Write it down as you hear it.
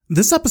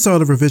This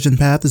episode of Revision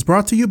Path is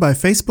brought to you by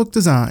Facebook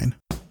Design.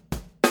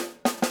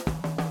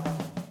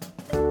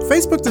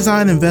 Facebook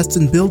Design invests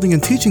in building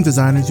and teaching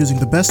designers using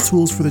the best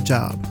tools for the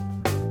job.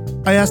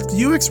 I asked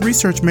UX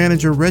research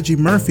manager Reggie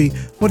Murphy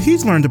what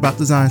he's learned about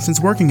design since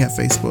working at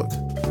Facebook.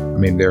 I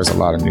mean, there's a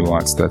lot of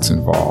nuance that's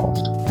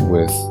involved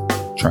with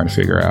trying to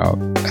figure out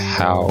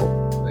how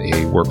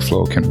a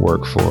workflow can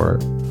work for,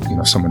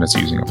 someone that's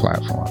using a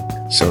platform.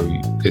 So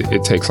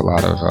it takes a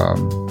lot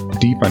of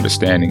deep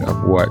understanding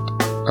of what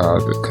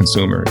the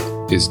consumer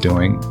is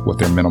doing, what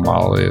their mental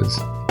model is,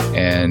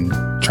 and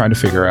trying to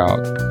figure out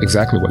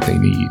exactly what they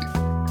need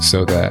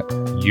so that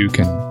you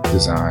can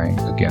design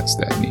against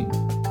that need.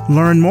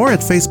 Learn more at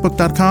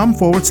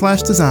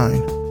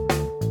facebook.com/design.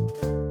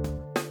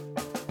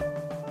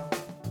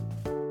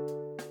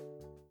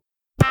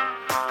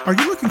 Are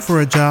you looking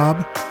for a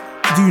job?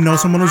 Do you know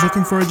someone who's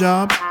looking for a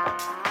job?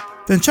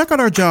 Then check out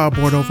our job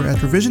board over at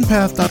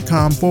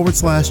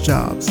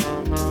revisionpath.com/jobs.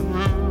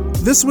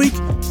 This week,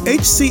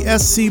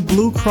 HCSC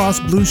Blue Cross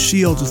Blue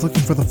Shield is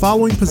looking for the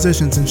following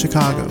positions in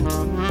Chicago: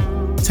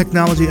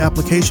 Technology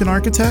Application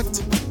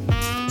Architect,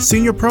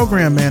 Senior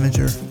Program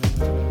Manager,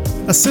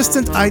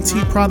 Assistant IT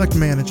Product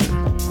Manager,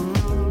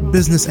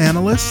 Business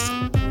Analyst,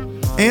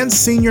 and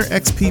Senior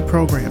XP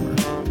Programmer.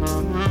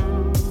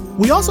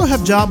 We also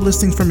have job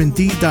listings from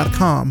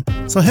Indeed.com,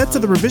 so head to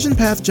the Revision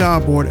Path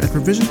job board at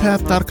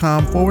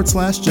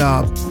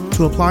revisionpath.com/jobs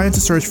to apply and to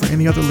search for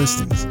any other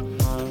listings.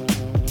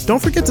 Don't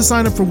forget to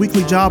sign up for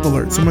weekly job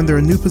alerts, and when there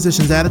are new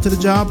positions added to the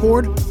job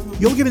board,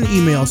 you'll get an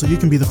email so you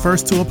can be the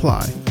first to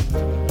apply.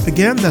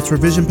 Again, that's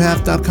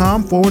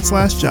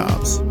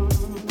revisionpath.com/jobs.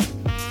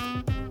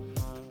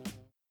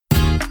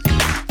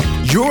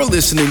 You're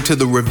listening to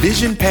the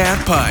Revision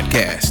Path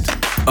Podcast,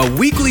 a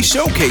weekly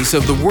showcase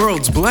of the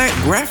world's Black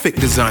graphic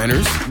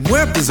designers,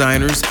 web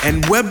designers,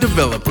 and web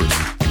developers.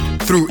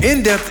 Through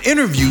in-depth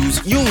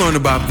interviews, you'll learn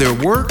about their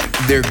work,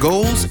 their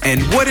goals,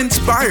 and what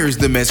inspires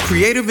them as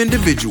creative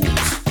individuals.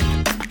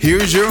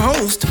 Here's your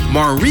host,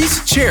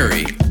 Maurice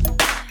Cherry.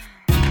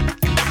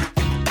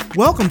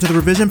 Welcome to the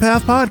Revision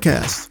Path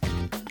Podcast.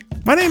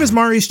 My name is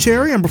Maurice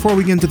Cherry, and before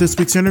we get into this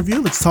week's interview,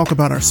 let's talk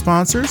about our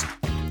sponsors: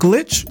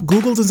 Glitch,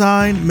 Google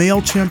Design,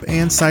 MailChimp,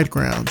 and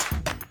SiteGround.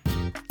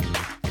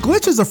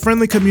 Glitch is a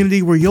friendly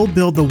community where you'll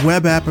build the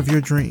web app of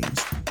your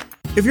dreams.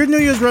 If your New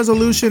Year's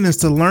resolution is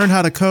to learn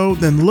how to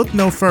code, then look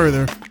no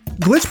further.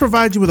 Glitch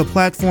provides you with a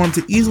platform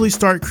to easily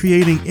start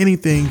creating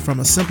anything from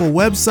a simple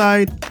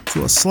website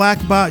to a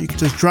Slack bot. You can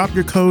just drop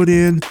your code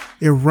in,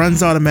 it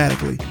runs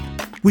automatically.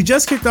 We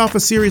just kicked off a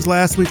series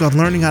last week on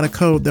learning how to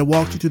code that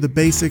walked you through the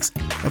basics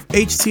of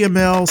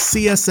HTML,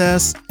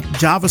 CSS,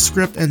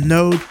 JavaScript, and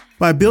Node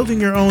by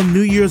building your own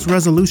New Year's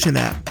resolution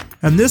app.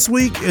 And this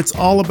week, it's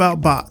all about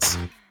bots.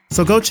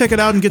 So go check it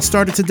out and get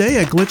started today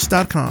at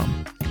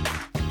glitch.com.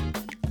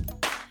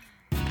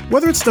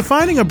 Whether it's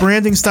defining a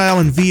branding style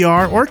in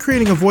VR or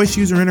creating a voice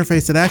user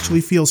interface that actually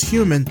feels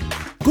human,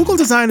 Google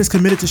Design is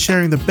committed to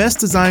sharing the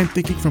best design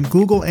thinking from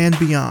Google and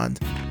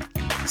beyond.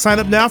 Sign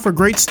up now for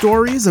great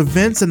stories,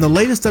 events, and the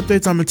latest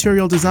updates on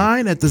material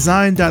design at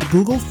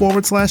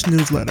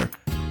design.google/newsletter.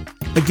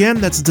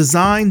 Again, that's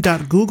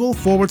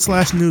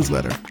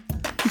design.google/newsletter.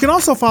 You can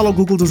also follow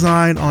Google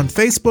Design on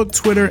Facebook,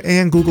 Twitter,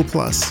 and Google+.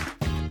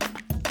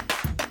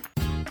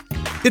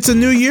 It's a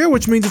new year,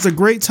 which means it's a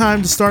great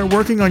time to start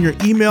working on your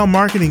email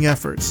marketing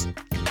efforts.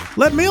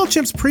 Let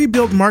MailChimp's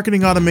pre-built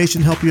marketing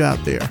automation help you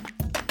out there.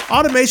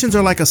 Automations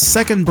are like a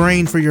second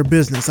brain for your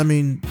business. I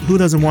mean, who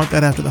doesn't want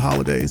that after the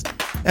holidays?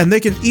 And they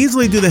can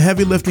easily do the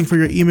heavy lifting for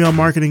your email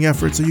marketing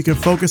efforts so you can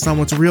focus on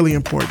what's really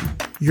important,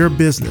 your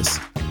business.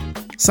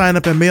 Sign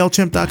up at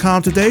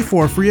MailChimp.com today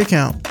for a free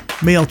account.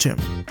 MailChimp.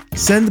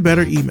 Send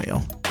better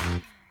email.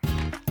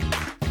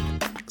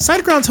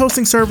 SiteGround's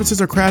hosting services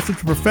are crafted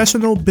for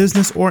professional,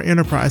 business, or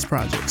enterprise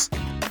projects.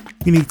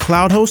 You need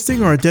cloud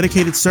hosting or a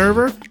dedicated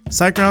server?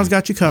 SiteGround's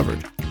got you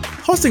covered.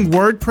 Hosting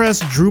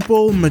WordPress,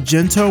 Drupal,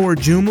 Magento, or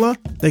Joomla?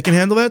 They can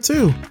handle that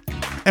too.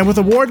 And with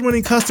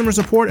award-winning customer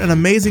support and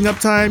amazing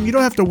uptime, you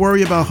don't have to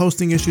worry about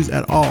hosting issues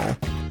at all.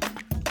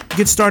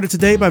 Get started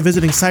today by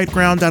visiting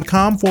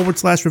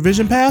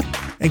siteground.com/revisionpath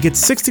and get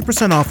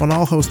 60% off on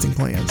all hosting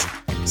plans.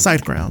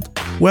 SiteGround,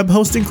 web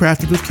hosting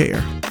crafted with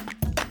care.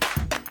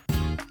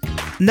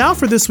 Now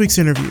for this week's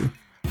interview.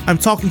 I'm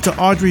talking to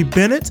Audrey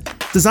Bennett,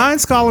 design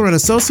scholar and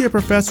associate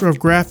professor of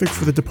graphics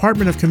for the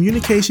Department of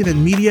Communication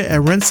and Media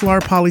at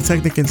Rensselaer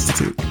Polytechnic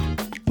Institute.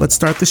 Let's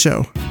start the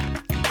show.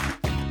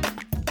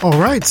 All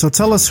right, so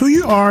tell us who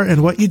you are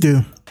and what you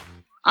do.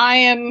 I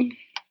am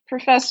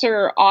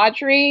Professor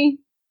Audrey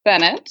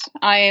Bennett.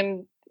 I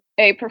am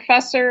a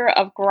professor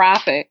of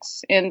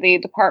graphics in the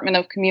Department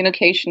of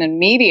Communication and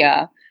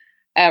Media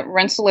at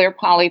Rensselaer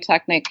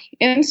Polytechnic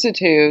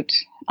Institute,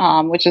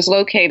 which is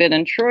located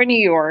in Troy, New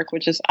York,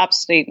 which is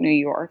upstate New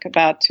York,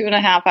 about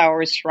 2.5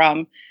 hours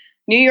from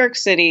New York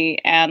City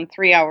and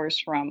 3 hours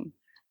from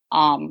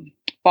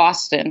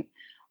Boston.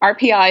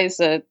 RPI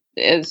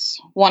is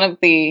one of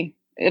the,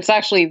 it's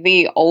actually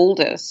the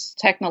oldest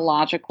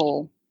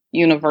technological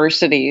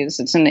universities.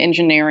 It's an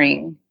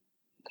engineering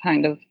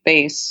kind of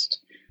based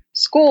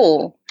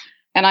school,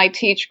 and I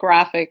teach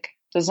graphic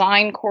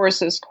design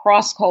courses,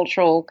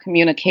 cross-cultural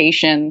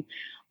communication,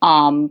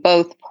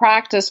 both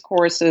practice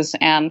courses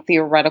and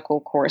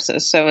theoretical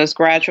courses. So as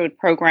graduate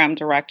program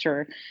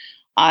director,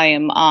 I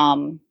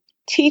am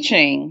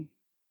teaching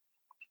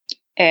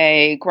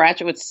a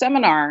graduate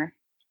seminar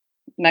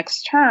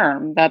next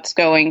term that's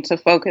going to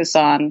focus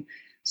on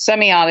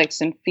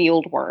semiotics and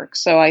field work.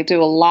 So I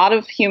do a lot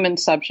of human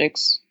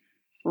subjects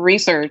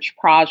research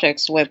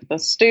projects with the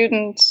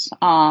students.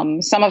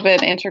 Some of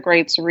it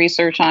integrates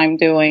research I'm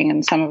doing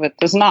and some of it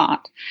does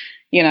not.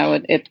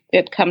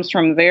 It comes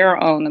from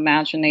their own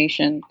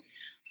imagination.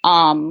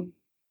 But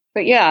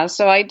yeah,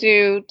 so I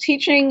do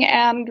teaching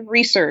and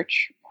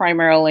research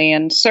primarily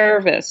in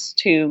service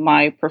to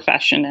my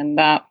profession, and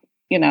that,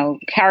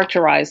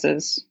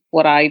 characterizes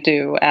what I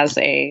do as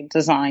a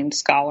design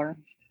scholar.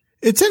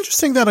 It's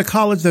interesting that a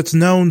college that's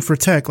known for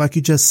tech, like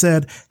you just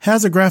said,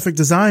 has a graphic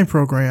design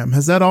program.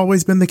 Has that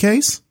always been the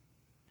case?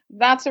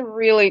 That's a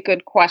really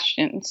good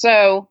question.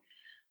 So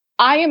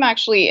I am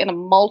actually in a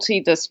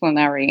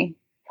multidisciplinary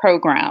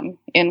program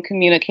in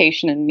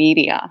communication and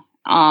media.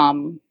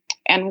 And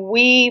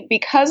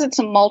because it's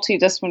a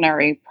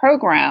multidisciplinary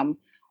program,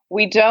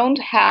 we don't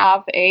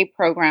have a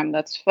program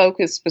that's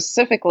focused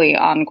specifically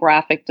on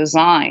graphic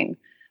design.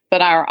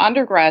 But our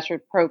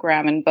undergraduate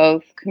program in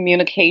both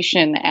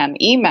communication and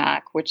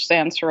EMAC, which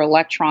stands for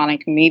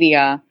Electronic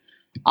Media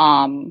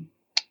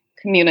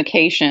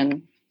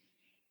Communication,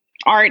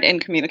 Art and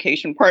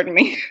Communication,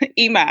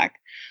 EMAC,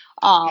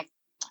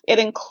 it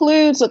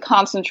includes a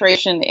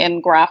concentration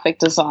in graphic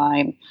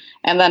design,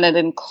 and then it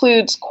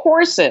includes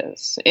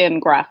courses in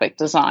graphic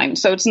design.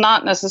 So it's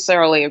not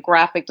necessarily a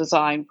graphic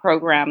design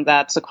program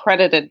that's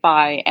accredited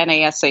by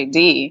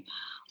NASAD,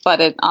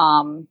 but it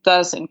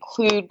does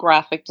include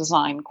graphic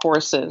design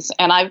courses.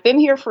 And I've been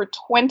here for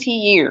 20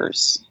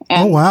 years.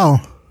 And oh, wow.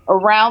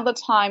 Around the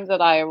time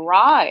that I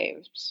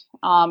arrived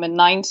in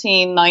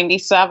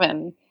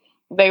 1997,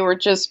 they were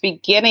just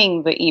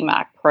beginning the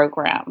EMAC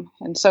program.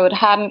 And so it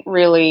hadn't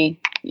really,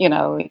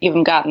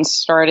 even gotten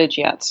started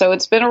yet. So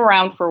it's been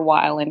around for a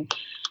while. And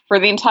for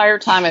the entire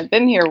time I've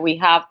been here, we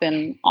have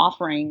been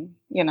offering,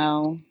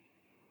 a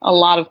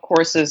lot of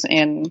courses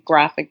in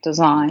graphic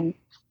design.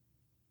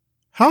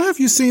 How have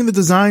you seen the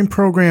design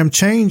program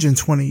change in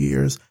 20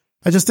 years?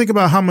 I just think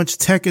about how much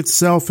tech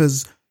itself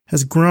has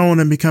grown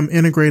and become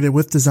integrated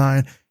with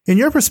design. In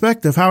your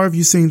perspective, how have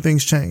you seen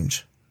things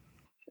change?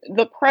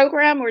 The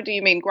program, or do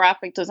you mean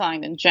graphic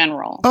design in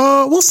general?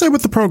 We'll say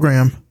with the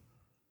program.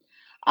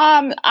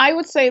 I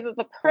would say that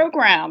the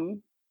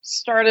program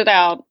started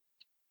out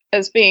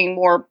as being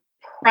more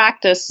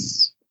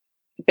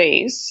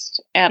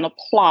practice-based and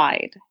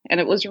applied. And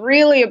it was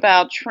really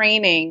about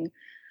training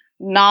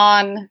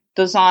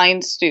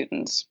non-design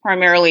students,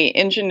 primarily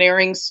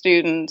engineering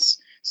students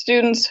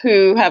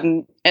who have,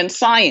 and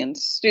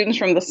science, students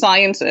from the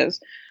sciences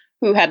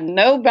who had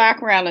no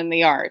background in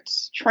the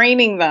arts,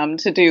 training them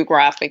to do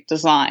graphic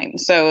design.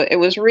 So it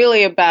was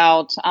really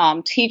about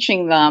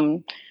teaching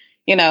them,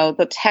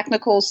 the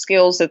technical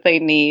skills that they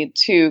need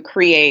to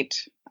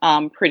create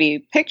pretty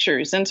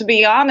pictures. And to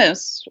be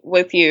honest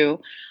with you,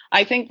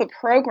 I think the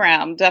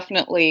program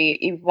definitely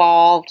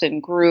evolved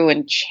and grew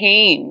and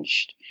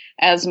changed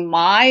as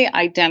my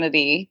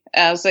identity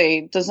as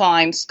a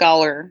design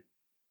scholar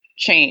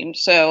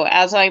changed. So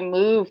as I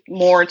moved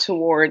more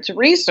towards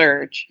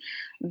research,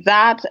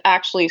 that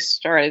actually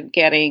started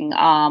getting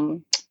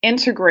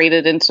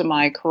integrated into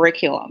my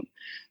curriculum.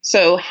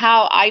 So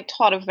how I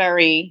taught a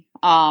very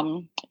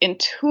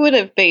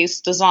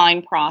intuitive-based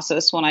design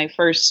process when I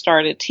first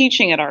started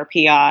teaching at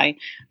RPI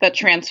that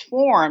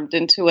transformed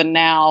into a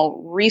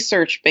now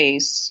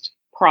research-based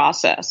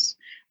process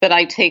that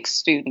I take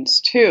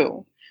students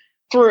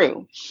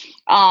through.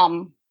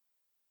 I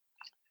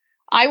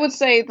would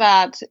say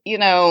that,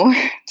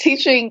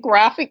 teaching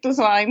graphic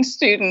design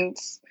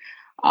students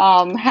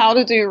how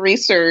to do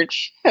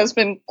research has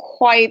been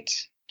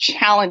quite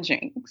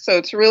challenging. So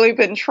it's really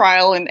been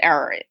trial and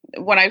error.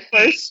 When I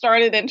first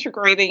started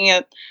integrating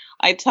it,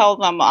 I tell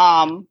them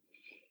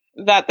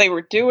that they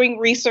were doing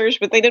research,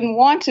 but they didn't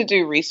want to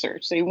do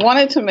research. They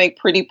wanted to make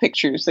pretty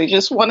pictures. They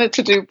just wanted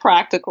to do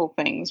practical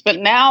things. But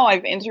now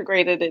I've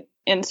integrated it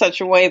in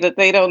such a way that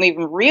they don't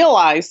even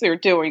realize they're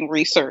doing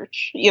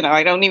research.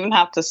 I don't even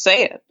have to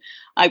say it.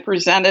 I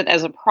present it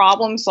as a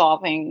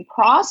problem-solving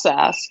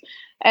process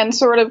and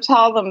sort of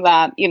tell them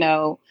that,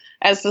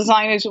 as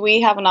designers,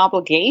 we have an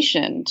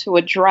obligation to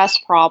address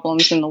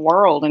problems in the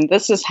world. And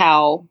this is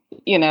how,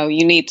 you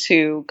need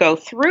to go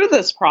through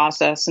this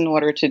process in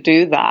order to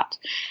do that.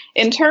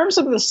 In terms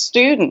of the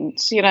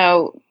students,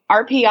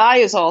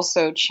 RPI has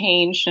also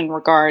changed in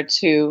regard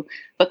to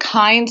the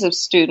kinds of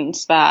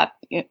students that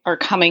are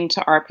coming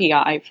to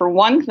RPI. For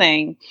one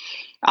thing,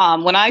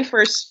 when I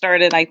first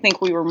started, I think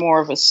we were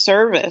more of a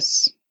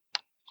service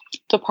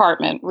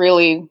department,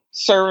 really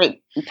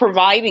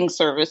providing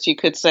service, you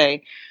could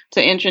say,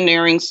 to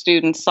engineering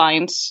students,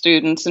 science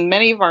students, and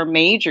many of our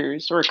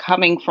majors were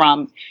coming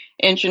from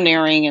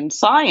engineering and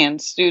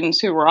science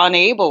students who were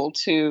unable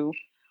to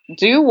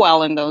do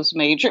well in those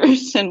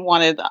majors and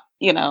wanted,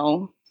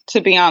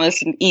 to be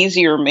honest, an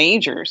easier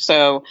major.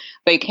 So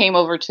they came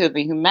over to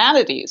the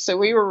humanities. So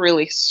we were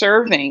really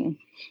serving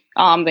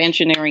the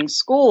engineering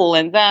school.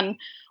 And then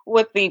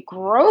with the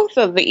growth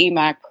of the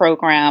EMAC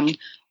program,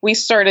 we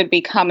started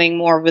becoming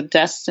more of a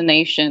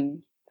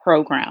destination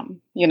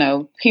program.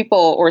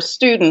 People or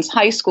students,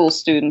 high school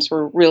students,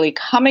 were really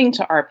coming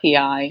to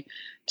RPI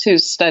to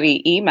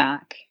study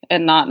EMAC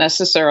and not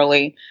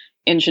necessarily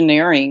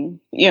engineering,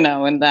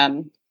 and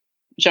then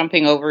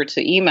jumping over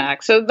to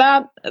EMAC. So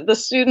that the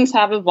students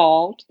have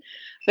evolved.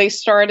 They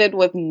started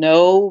with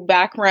no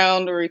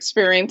background or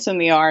experience in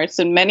the arts,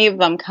 and many of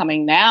them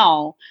coming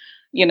now,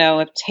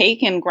 have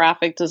taken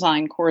graphic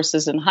design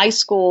courses in high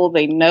school.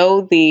 They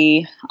know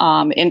the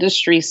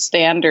industry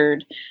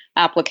standard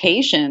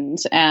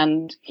applications,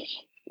 and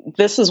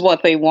this is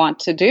what they want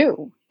to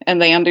do. And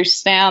they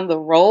understand the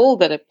role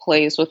that it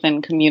plays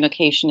within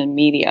communication and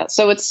media.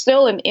 So it's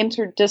still an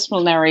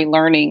interdisciplinary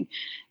learning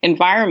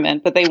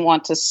environment, but they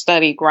want to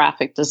study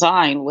graphic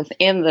design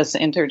within this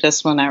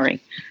interdisciplinary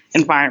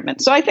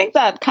environment. So I think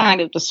that kind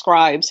of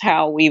describes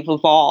how we've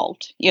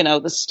evolved.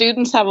 The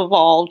students have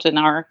evolved, and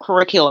our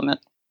curriculum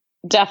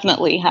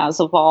definitely has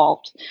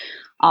evolved.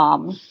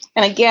 And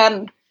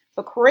again,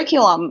 the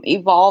curriculum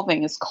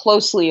evolving is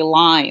closely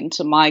aligned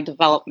to my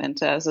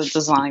development as a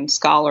design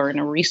scholar and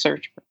a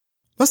researcher.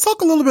 Let's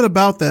talk a little bit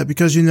about that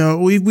because,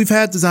 we've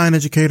had design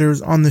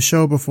educators on the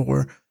show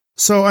before.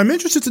 So I'm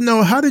interested to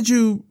know, how did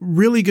you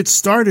really get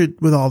started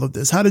with all of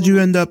this? How did you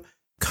end up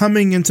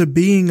coming into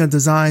being a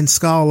design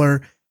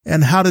scholar,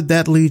 and how did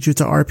that lead you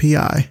to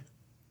RPI?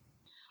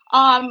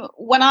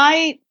 When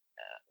I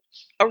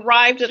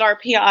arrived at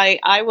RPI,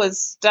 I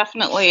was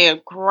definitely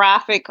a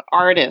graphic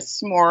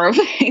artist, more of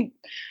a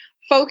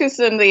focus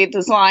in the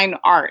design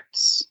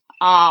arts.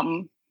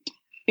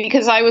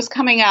 Because I was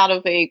coming out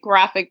of a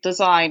graphic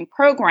design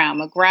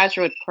program, a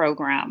graduate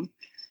program,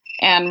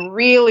 and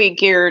really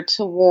geared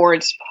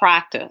towards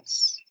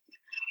practice.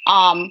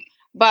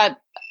 But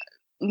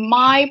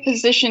my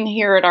position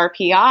here at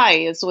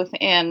RPI is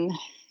within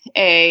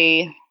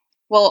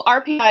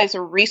RPI is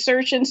a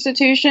research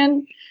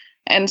institution,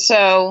 and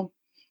so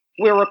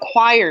we're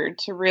required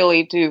to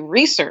really do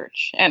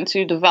research and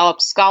to develop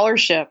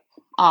scholarship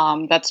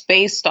that's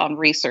based on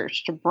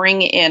research, to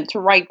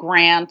write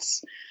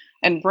grants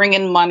and bring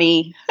in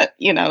money,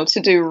 to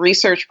do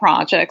research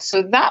projects.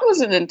 So that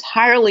was an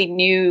entirely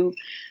new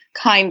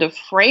kind of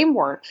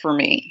framework for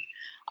me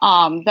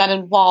that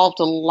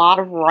involved a lot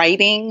of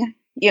writing,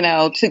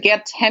 to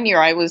get tenure.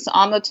 I was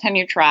on the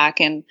tenure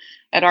track, and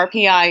at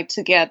RPI,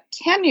 to get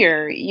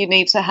tenure, you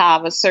need to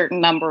have a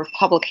certain number of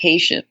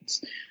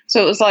publications.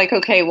 So it was like,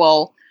 okay,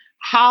 well,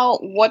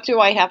 what do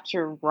I have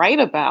to write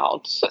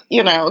about,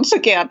 to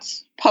get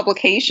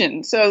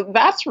publication? So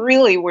that's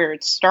really where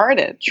it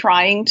started,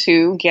 trying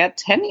to get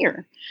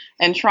tenure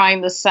and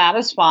trying to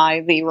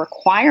satisfy the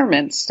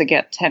requirements to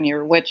get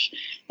tenure, which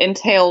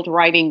entailed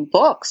writing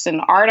books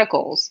and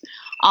articles.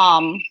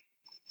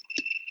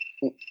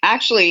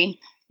 Actually,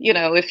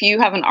 if you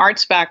have an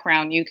arts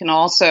background, you can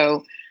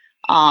also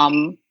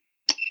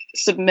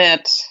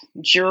submit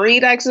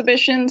juried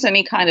exhibitions,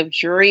 any kind of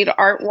juried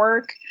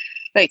artwork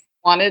that you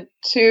wanted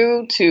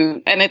to,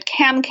 and it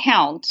can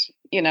count,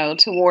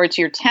 towards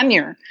your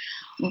tenure.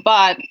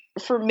 But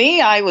for me,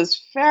 I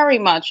was very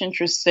much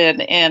interested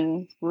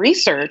in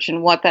research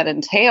and what that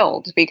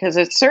entailed, because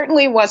it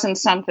certainly wasn't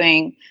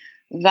something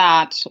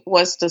that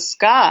was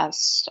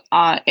discussed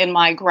in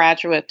my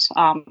graduate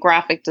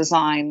graphic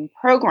design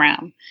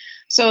program.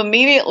 So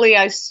immediately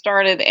I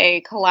started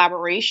a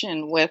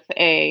collaboration with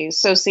a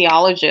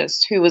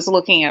sociologist who was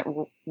looking at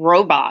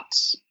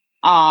robots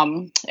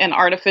and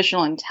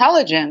artificial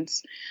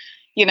intelligence.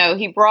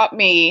 He brought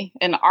me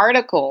an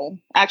article,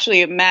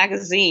 actually a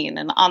magazine,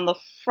 and on the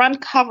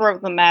front cover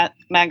of the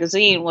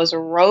magazine was a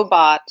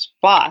robot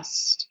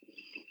bust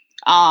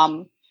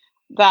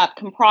that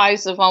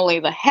comprised of only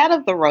the head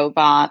of the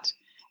robot,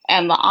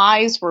 and the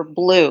eyes were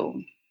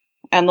blue,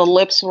 and the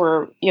lips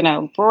were,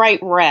 bright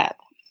red.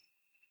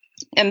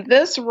 And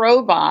this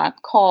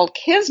robot called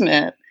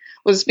Kismet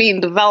was being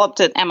developed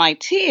at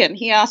MIT, and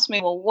he asked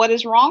me, well, what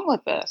is wrong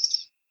with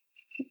this?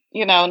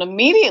 And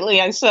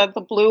immediately I said,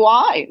 the blue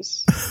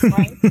eyes,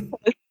 right?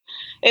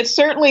 It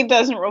certainly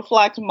doesn't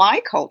reflect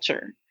my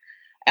culture.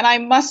 And I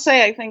must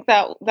say, I think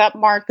that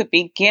marked the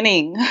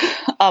beginning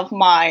of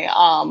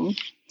my,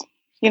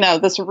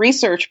 this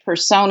research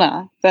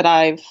persona that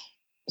I've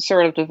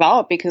sort of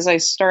developed, because I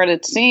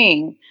started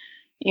seeing,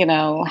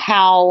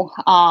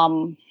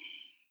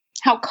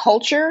 how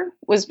culture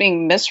was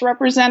being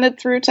misrepresented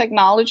through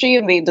technology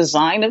and the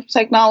design of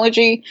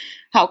technology,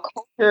 how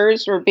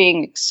cultures were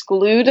being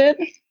excluded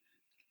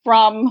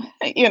from,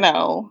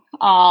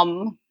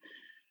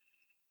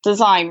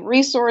 design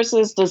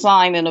resources,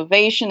 design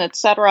innovation,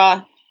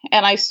 etc.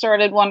 And I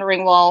started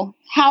wondering, well,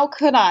 how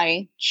could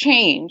I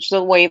change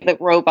the way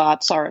that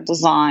robots are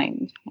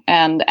designed?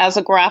 And as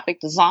a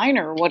graphic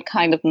designer, what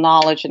kind of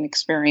knowledge and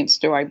experience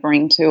do I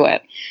bring to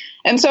it?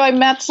 And so I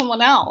met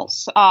someone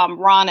else,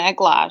 Ron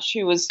Eglash,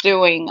 who was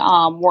doing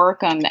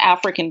work on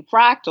African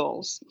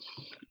fractals.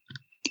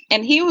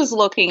 And he was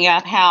looking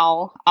at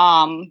how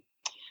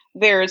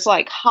there's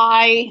like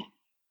high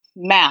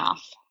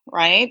math,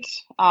 right,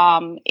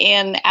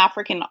 in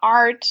African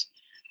art,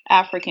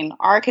 African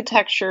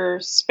architecture,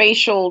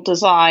 spatial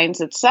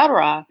designs,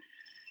 etc.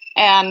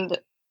 And,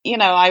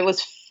 I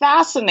was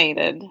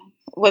fascinated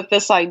with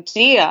this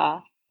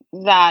idea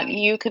that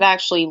you could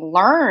actually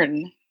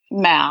learn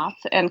math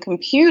and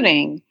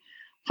computing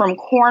from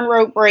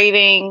cornrow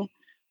braiding,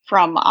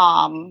 from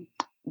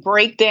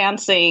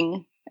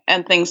breakdancing,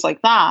 and things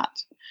like that.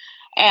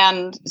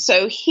 And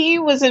so he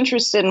was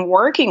interested in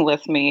working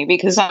with me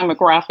because I'm a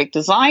graphic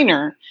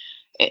designer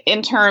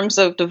in terms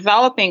of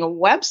developing a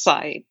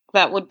website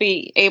that would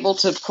be able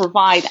to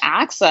provide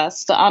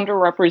access to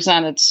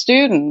underrepresented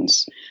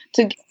students,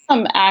 to give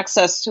them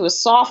access to a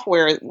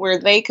software where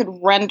they could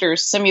render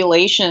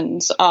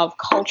simulations of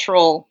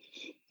cultural,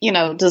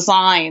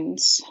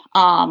 designs,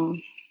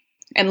 and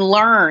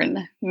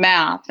learn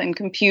math and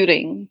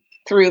computing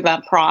through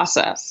that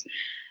process.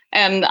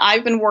 And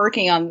I've been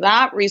working on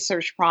that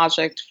research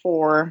project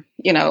for,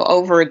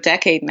 over a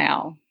decade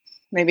now,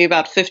 maybe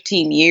about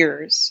 15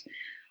 years.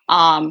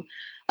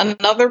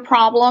 Another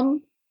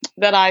problem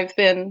that I've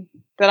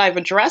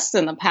addressed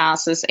in the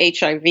past is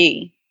HIV.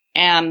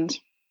 And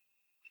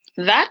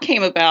that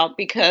came about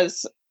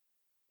because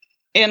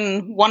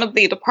in one of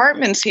the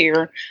departments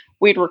here,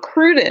 we'd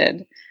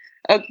recruited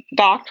a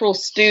doctoral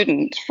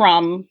student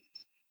from,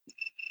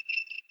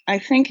 I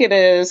think it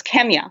is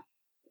Kenya.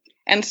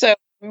 And so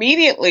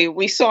immediately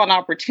we saw an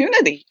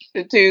opportunity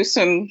to do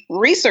some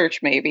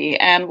research maybe,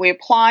 and we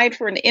applied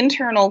for an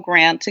internal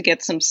grant to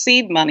get some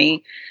seed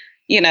money,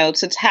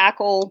 to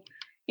tackle,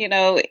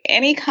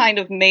 any kind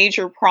of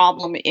major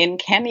problem in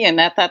Kenya. And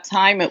at that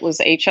time it was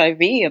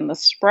HIV and the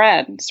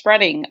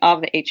spreading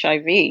of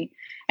HIV.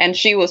 And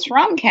she was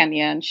from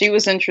Kenya and she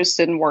was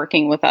interested in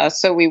working with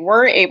us. So we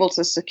were able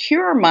to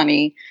secure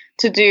money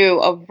to do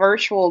a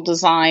virtual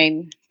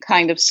design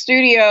kind of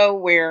studio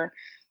where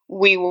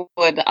we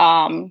would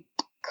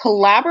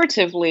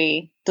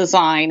collaboratively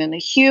design in a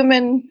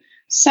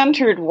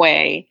human-centered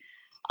way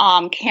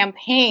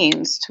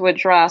campaigns to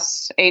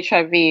address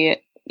HIV,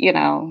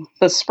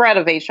 the spread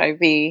of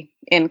HIV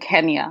in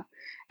Kenya.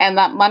 And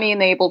that money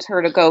enabled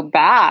her to go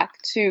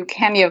back to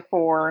Kenya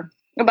for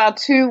about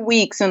 2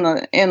 weeks in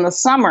the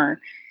summer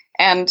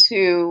and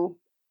to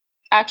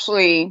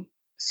actually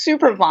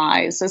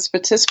supervise this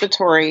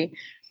participatory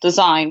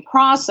design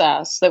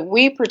process that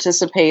we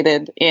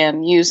participated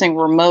in using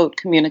remote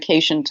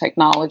communication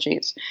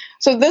technologies.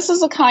 So this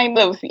is a kind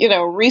of,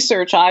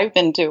 research I've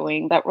been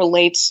doing that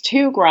relates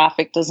to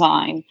graphic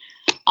design.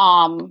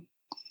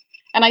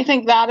 And I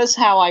think that is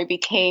how I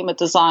became a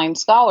design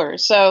scholar.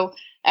 So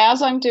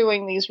as I'm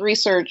doing these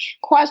research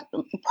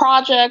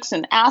projects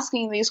and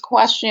asking these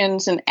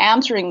questions and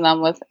answering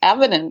them with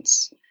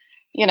evidence,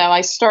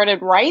 I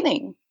started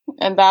writing.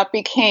 And that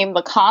became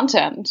the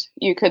content,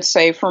 you could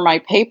say, for my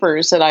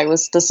papers that I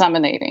was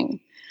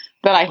disseminating,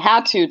 that I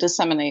had to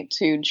disseminate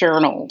to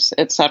journals,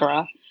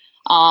 etc.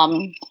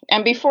 And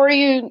before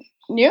you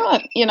knew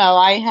it,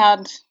 I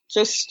had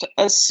just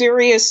a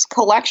serious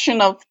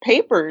collection of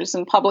papers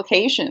and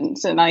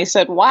publications. And I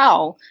said,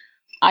 wow,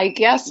 I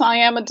guess I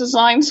am a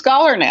design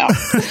scholar now.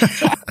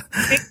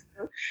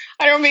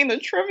 I don't mean to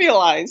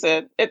trivialize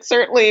it. It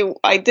certainly,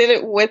 I did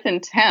it with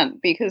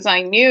intent because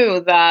I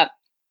knew that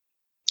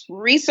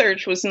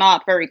research was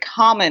not very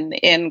common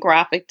in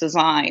graphic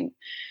design,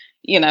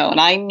 and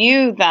I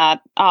knew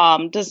that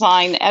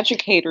design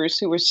educators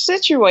who were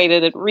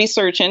situated at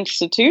research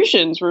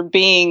institutions were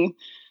being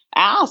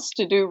asked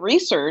to do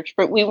research,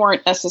 but we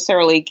weren't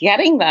necessarily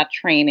getting that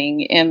training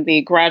in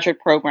the graduate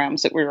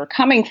programs that we were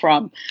coming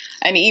from,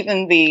 and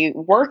even the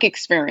work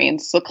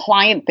experience, the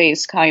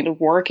client-based kind of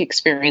work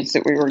experience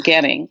that we were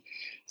getting.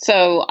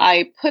 So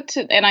I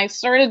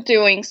started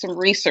doing some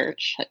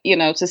research,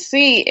 to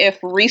see if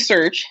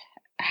research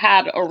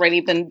had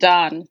already been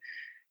done,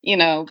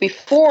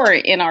 before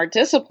in our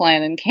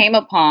discipline, and came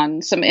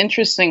upon some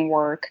interesting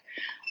work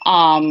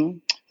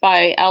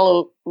by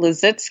Ella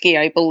Lizitsky,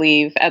 I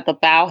believe, at the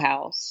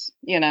Bauhaus,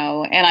 and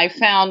I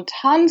found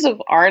tons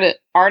of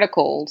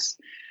articles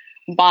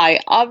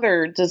by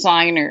other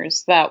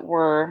designers that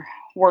were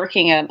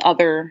working at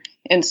other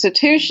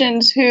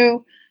institutions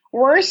who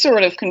were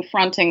sort of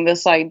confronting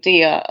this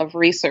idea of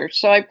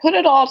research. So I put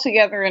it all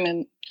together in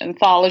an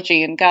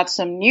anthology and got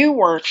some new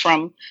work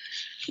from,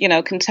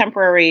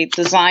 contemporary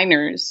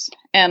designers,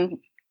 and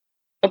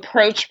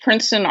approached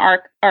Princeton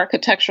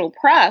Architectural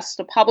Press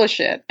to publish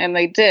it. And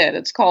they did.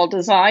 It's called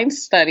Design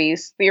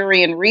Studies,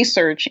 Theory and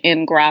Research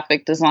in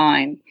Graphic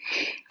Design.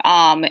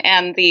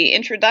 And the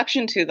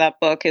introduction to that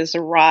book is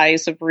The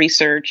Rise of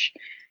Research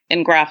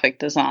in Graphic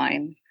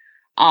Design.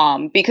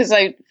 Because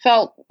I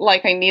felt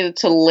like I needed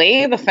to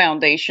lay the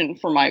foundation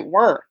for my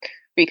work,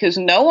 because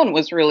no one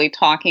was really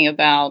talking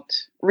about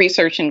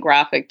research in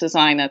graphic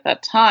design at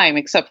that time,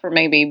 except for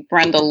maybe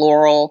Brenda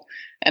Laurel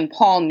and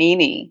Paul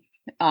Nini.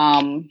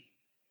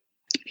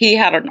 he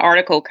had an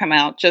article come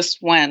out just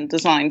when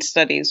Design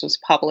Studies was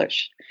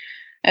published.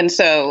 And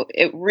so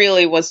it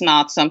really was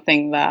not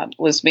something that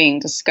was being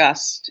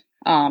discussed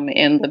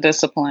in the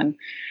discipline.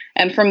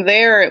 And from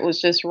there, it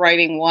was just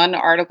writing one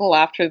article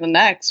after the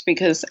next,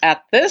 because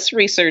at this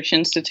research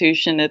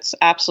institution, it's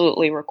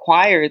absolutely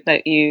required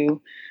that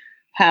you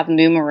have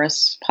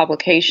numerous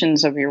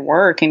publications of your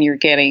work and you're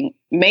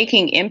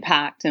making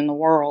impact in the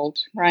world,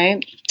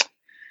 right?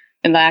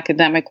 In the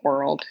academic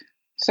world.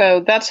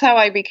 So that's how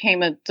I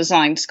became a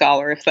design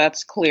scholar, if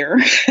that's clear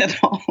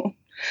at all.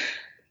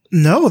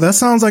 No, that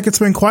sounds like it's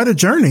been quite a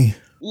journey.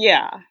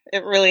 Yeah,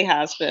 it really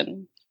has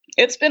been.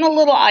 It's been a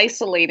little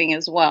isolating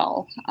as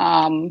well.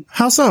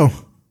 How so?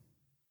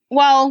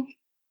 Well,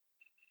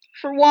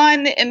 for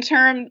one,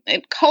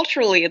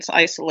 culturally, it's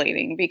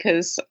isolating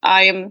because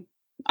I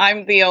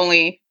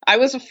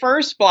was the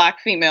first Black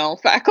female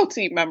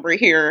faculty member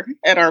here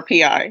at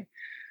RPI.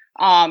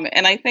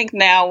 And I think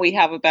now we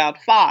have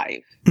about 5.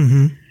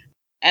 Mm-hmm.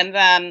 And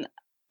then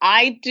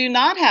I do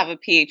not have a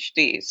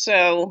PhD.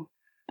 So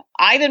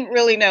I didn't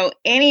really know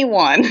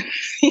anyone,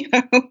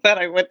 that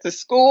I went to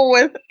school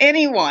with,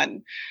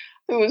 anyone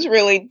who was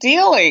really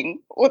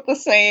dealing with the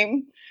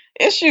same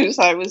issues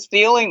I was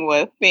dealing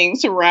with, being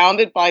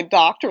surrounded by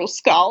doctoral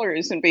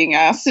scholars and being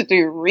asked to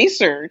do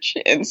research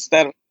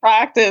instead of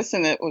practice.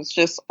 And it was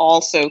just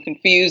all so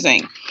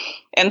confusing.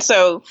 And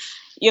so,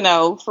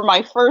 for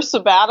my first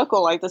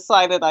sabbatical, I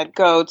decided I'd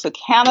go to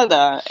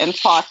Canada and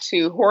talk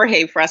to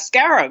Jorge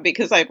Frascara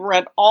because I'd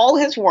read all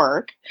his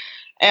work.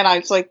 And I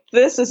was like,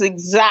 this is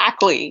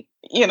exactly,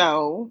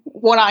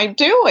 what I'm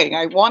doing.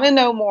 I want to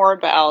know more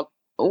about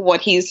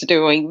what he's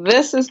doing.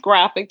 This is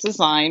graphic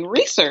design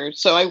research.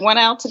 So I went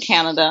out to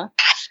Canada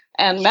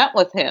and met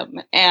with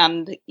him.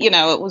 And,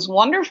 it was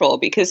wonderful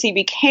because he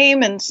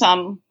became in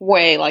some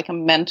way like a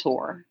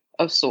mentor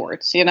of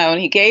sorts, and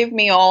he gave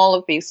me all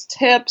of these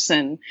tips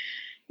and,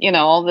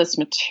 all this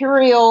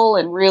material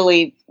and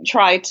really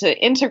tried to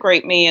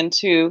integrate me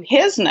into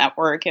his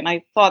network. And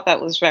I thought that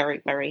was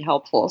very, very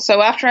helpful.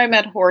 So after I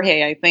met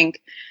Jorge, I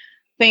think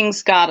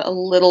things got a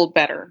little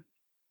better,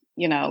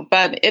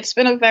 but it's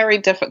been a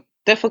very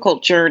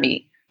difficult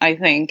journey, I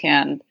think.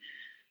 And,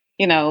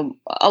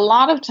 a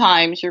lot of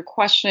times you're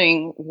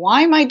questioning,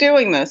 why am I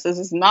doing this? This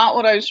is not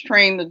what I was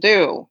trained to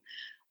do.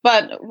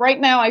 But right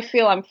now I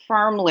feel I'm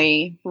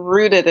firmly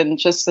rooted in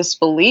just this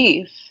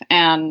belief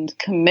and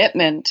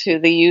commitment to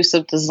the use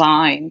of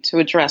design to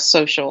address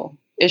social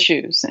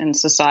issues in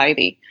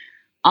society.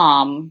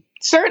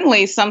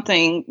 Certainly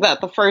something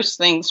that the First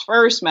Things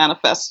First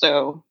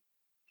manifesto,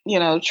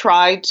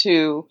 tried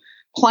to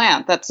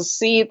plant. That's a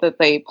seed that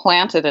they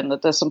planted in the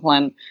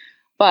discipline,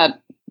 but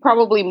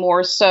probably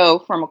more so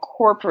from a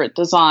corporate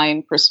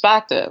design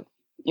perspective,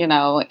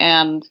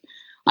 and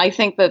I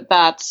think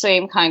that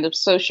same kind of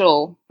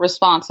social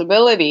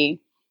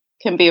responsibility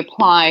can be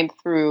applied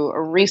through a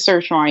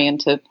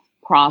research-oriented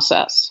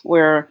process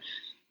where,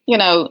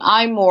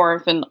 I'm more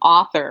of an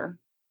author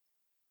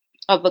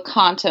of the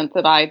content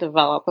that I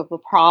develop, of the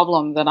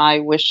problem that I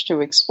wish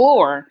to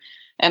explore.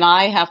 And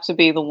I have to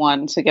be the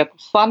one to get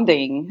the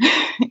funding,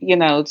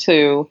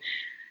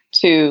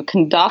 to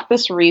conduct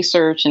this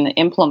research and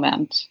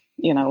implement,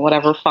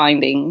 whatever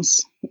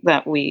findings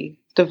that we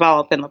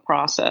develop in the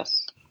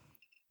process.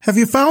 Have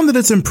you found that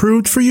it's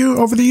improved for you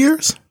over the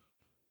years?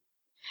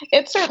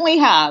 It certainly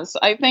has.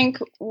 I think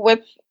with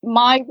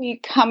my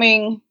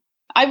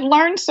I've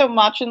learned so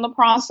much in the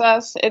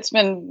process. It's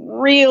been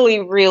really,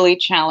 really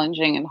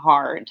challenging and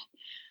hard.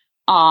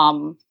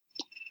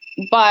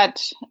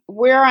 But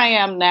where I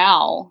am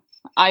now,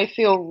 I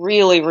feel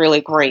really,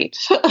 really great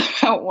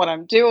about what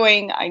I'm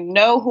doing. I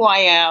know who I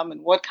am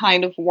and what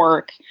kind of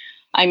work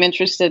I'm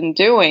interested in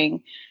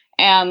doing.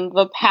 And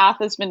the path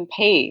has been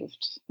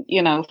paved,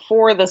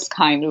 for this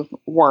kind of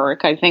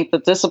work. I think the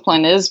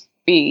discipline is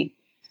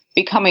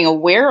becoming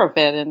aware of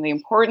it and the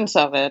importance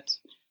of it.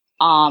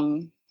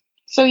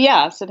 So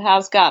yes, it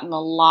has gotten a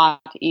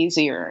lot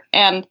easier.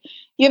 And,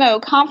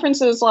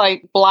 conferences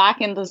like Black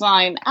in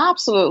Design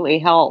absolutely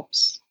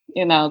helps,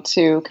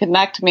 to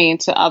connect me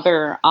to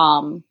other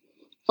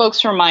folks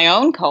from my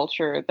own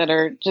culture that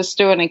are just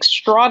doing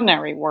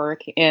extraordinary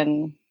work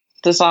in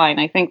design.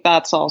 I think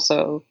that's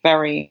also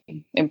very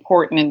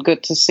important and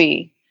good to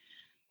see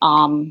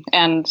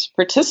and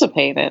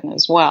participate in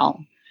as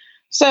well.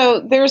 So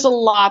there's a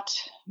lot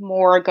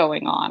more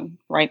going on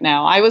right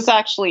now. I was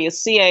actually a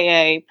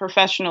CAA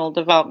Professional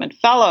Development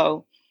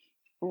Fellow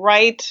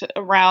right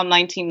around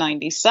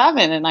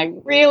 1997, and I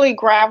really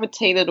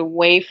gravitated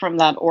away from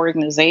that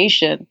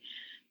organization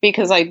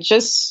because I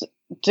just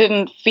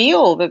didn't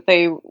feel that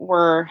they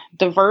were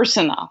diverse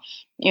enough,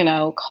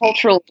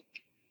 culturally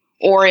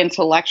or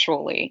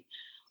intellectually.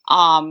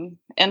 And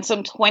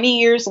some 20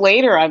 years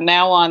later, I'm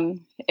now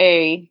on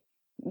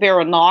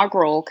their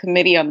inaugural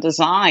committee on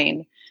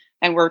design,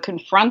 and we're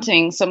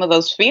confronting some of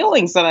those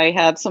feelings that I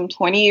had some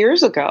 20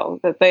 years ago,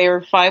 that they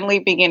are finally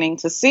beginning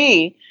to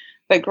see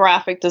that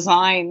graphic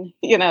design,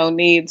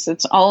 needs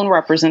its own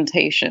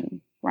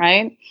representation,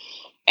 right?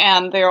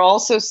 And they're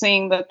also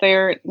seeing that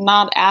they're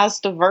not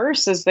as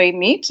diverse as they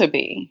need to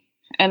be.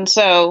 And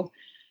so,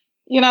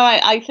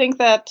 I think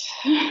that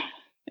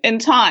in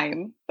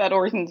time, that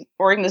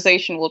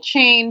organization will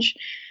change.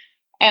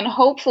 And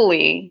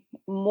hopefully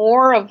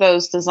more of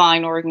those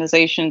design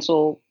organizations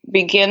will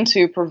begin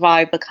to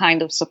provide the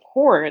kind of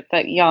support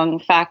that young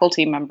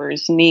faculty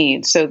members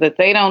need so that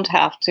they don't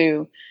have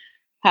to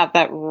have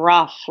that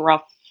rough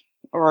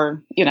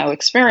or,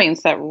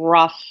 experience that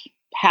rough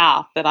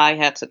path that I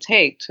had to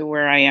take to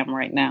where I am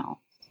right now.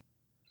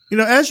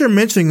 As you're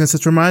mentioning this,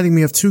 it's reminding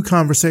me of two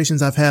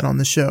conversations I've had on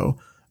the show.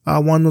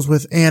 One was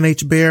with Ann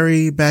H.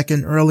 Berry back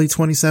in early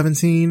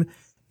 2017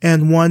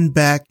 and one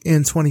back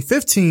in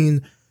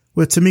 2015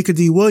 with Tamika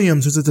D.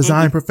 Williams, who's a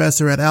design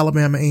professor at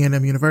Alabama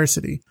A&M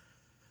University.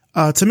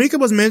 Tamika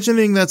was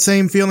mentioning that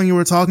same feeling you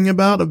were talking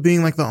about of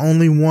being like the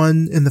only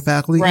one in the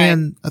faculty. Right.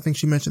 And I think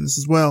she mentioned this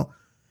as well.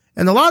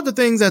 And a lot of the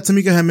things that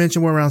Tamika had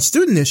mentioned were around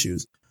student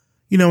issues,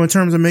 in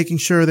terms of making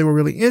sure they were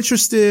really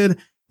interested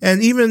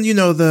and even,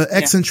 the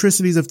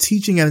eccentricities of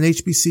teaching at an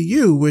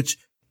HBCU, which,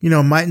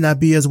 might not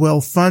be as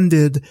well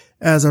funded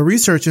as a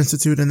research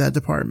institute in that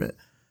department.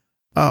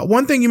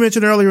 One thing you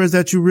mentioned earlier is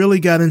that you really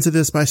got into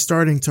this by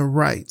starting to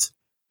write.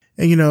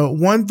 And,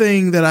 one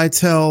thing that I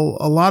tell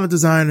a lot of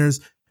designers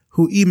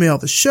who email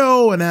the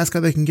show and ask how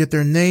they can get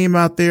their name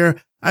out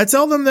there, I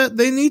tell them that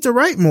they need to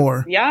write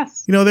more.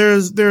 Yes.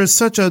 There's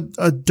such a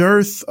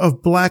dearth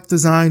of Black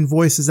design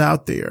voices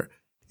out there.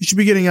 You should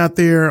be getting out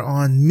there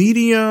on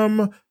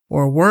Medium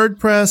or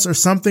WordPress or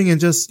something and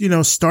just,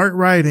 start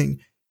writing,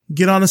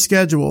 get on a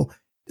schedule,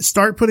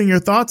 start putting your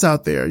thoughts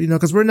out there,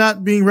 because we're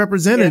not being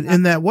represented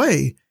in that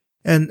way.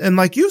 And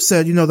like you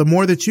said, the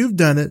more that you've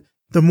done it,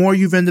 the more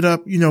you've ended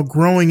up,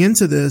 growing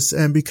into this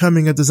and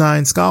becoming a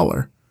design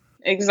scholar.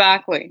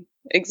 Exactly.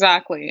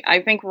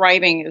 I think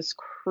writing is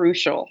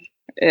crucial.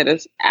 It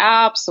is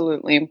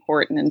absolutely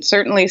important and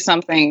certainly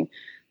something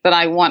that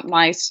I want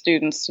my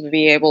students to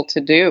be able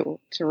to do,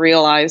 to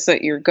realize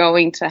that you're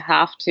going to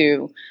have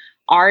to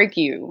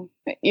argue,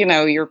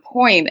 your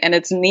point, and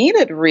it's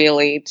needed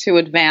really to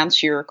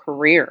advance your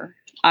career.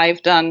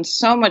 I've done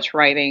so much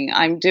writing.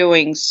 I'm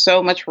doing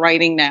so much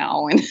writing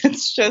now, and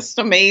it's just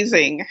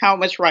amazing how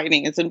much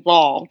writing is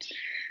involved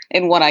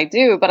in what I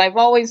do. But I've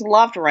always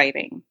loved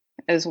writing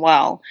as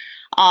well.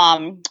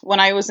 When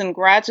I was in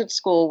graduate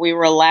school, we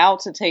were allowed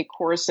to take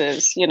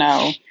courses,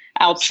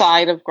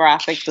 outside of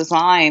graphic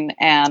design.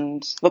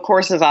 And the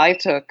courses I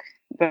took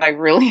that I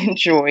really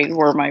enjoyed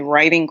were my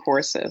writing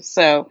courses.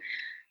 So,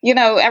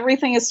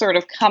 everything has sort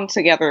of come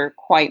together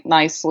quite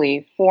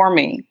nicely for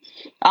me.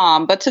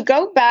 But to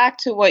go back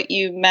to what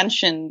you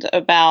mentioned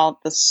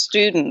about the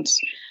students,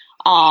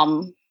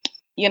 when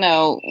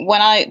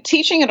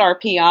teaching at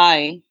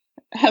RPI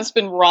has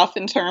been rough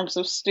in terms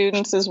of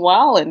students as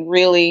well. And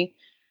really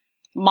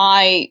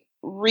my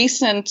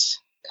recent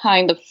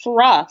kind of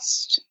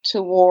thrust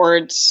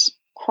towards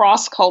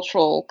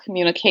cross-cultural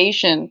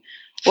communication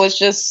was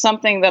just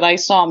something that I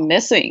saw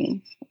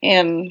missing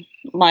in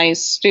my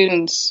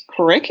students'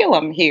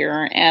 curriculum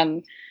here.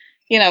 And,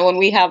 when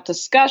we have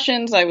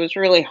discussions, I was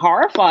really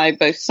horrified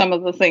by some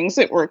of the things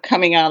that were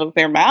coming out of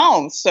their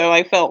mouths. So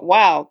I felt,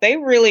 wow, they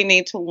really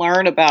need to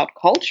learn about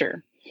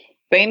culture.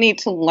 They need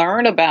to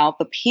learn about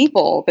the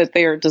people that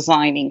they're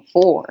designing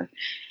for.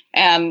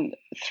 And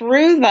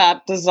through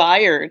that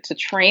desire to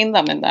train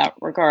them in that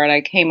regard,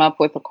 I came up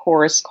with a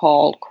course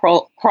called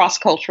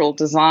Cross-Cultural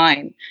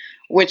Design,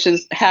 which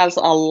has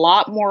a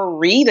lot more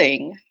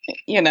reading,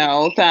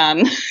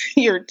 than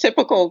your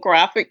typical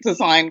graphic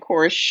design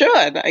course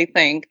should, I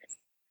think.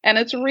 And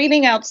it's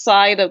reading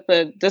outside of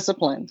the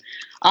discipline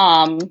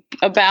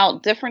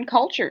about different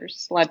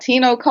cultures,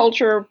 Latino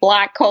culture,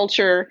 Black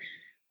culture,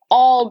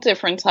 all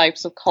different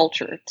types of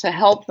culture to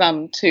help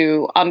them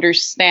to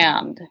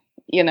understand,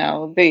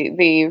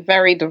 the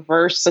very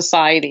diverse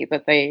society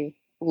that they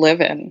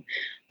live in.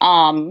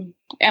 And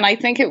I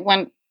think it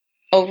went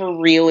over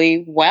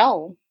really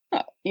well.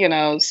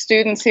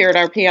 Students here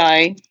at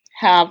RPI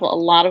have a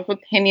lot of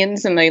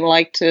opinions and they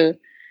like to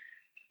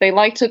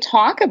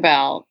talk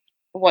about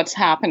what's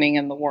happening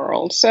in the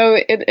world. So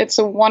it's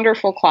a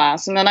wonderful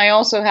class. And then I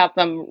also have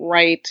them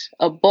write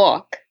a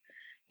book,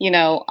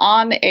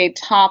 on a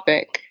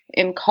topic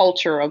in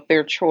culture of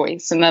their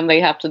choice. And then they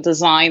have to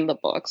design the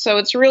book. So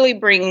it's really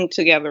bringing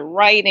together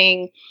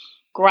writing,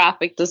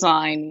 graphic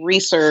design,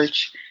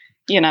 research,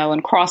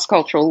 and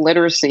cross-cultural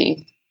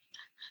literacy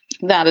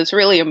that has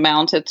really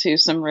amounted to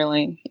some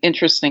really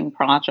interesting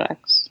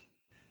projects.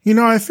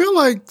 I feel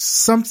like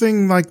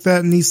something like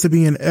that needs to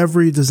be in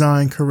every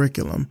design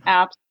curriculum.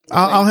 Absolutely.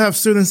 I'll have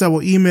students that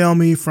will email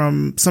me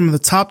from some of the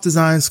top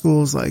design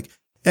schools like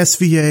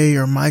SVA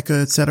or MICA,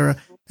 et cetera.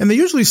 And they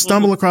usually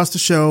stumble across the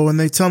show and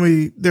they tell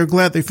me they're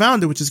glad they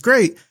found it, which is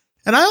great.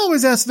 And I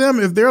always ask them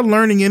if they're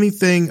learning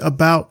anything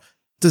about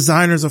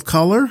designers of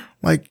color,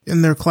 like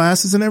in their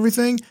classes and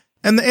everything.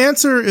 And the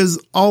answer is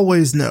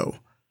always no.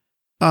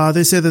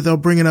 They say that they'll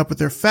bring it up with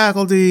their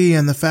faculty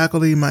and the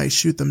faculty might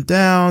shoot them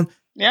down.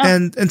 Yeah.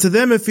 And to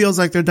them, it feels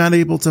like they're not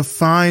able to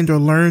find or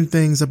learn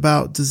things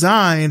about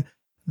design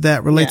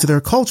that relate to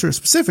their culture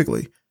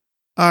specifically.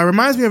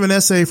 Reminds me of an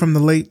essay from the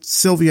late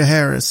Sylvia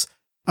Harris.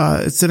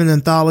 It's in an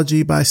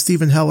anthology by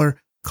Stephen Heller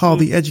called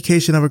The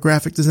Education of a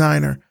Graphic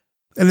Designer.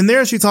 And in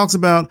there, she talks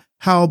about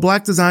how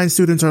Black design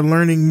students are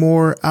learning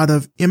more out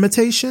of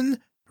imitation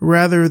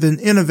rather than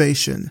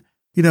innovation.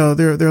 You know,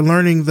 they're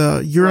learning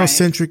the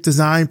Eurocentric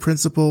design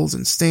principles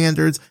and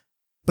standards,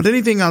 but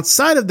anything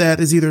outside of that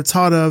is either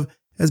thought of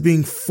as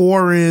being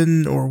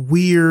foreign or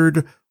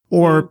weird,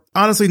 or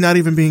honestly not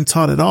even being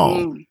taught at all.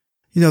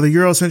 You know, the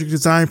Eurocentric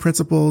design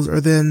principles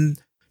are then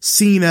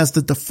seen as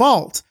the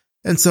default.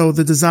 And so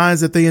the designs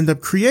that they end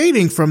up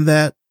creating from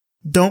that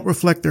don't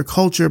reflect their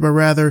culture, but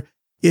rather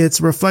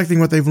it's reflecting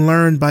what they've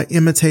learned by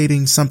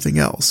imitating something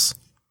else.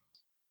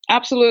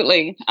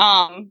 Absolutely.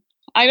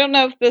 I don't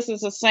know if this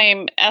is the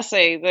same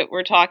essay that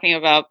we're talking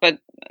about, but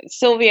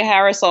Sylvia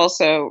Harris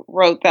also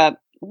wrote that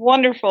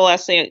wonderful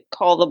essay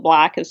called The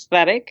Black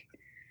Aesthetic.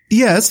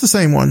 Yeah, it's the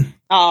same one.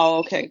 Oh,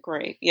 okay,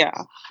 great.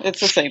 Yeah,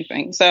 it's the same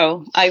thing.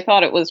 So I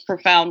thought it was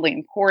profoundly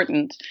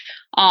important.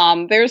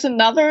 There's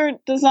another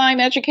design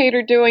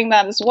educator doing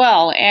that as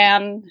well.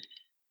 And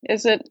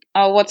is it,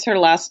 what's her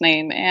last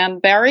name? Anne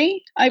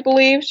Berry, I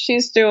believe.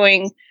 She's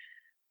doing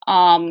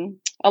a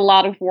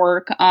lot of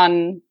work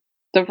on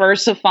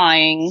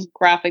diversifying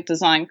graphic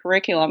design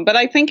curriculum. But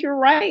I think you're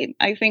right.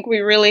 I think we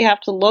really have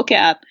to look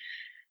at,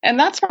 and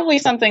that's probably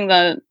something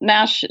the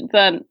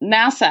NASAD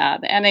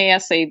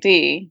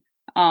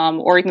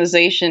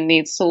organization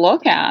needs to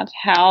look at.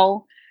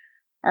 How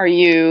are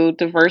you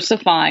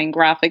diversifying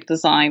graphic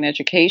design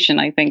education?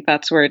 I think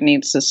that's where it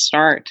needs to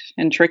start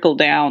and trickle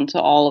down to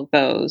all of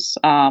those,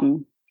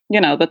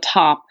 the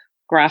top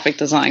graphic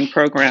design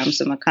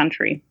programs in the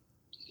country.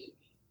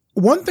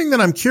 One thing that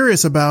I'm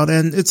curious about,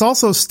 and it's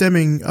also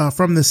stemming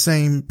from the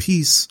same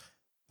piece,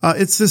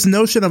 it's this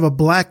notion of a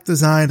Black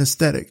design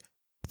aesthetic.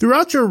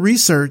 Throughout your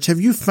research,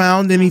 have you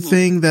found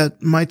anything that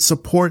might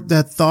support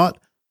that thought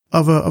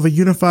of a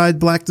unified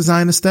Black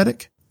design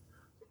aesthetic?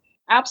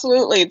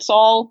 Absolutely. It's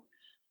all,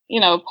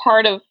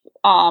 part of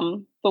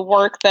the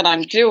work that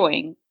I'm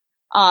doing.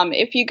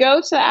 If you go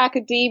to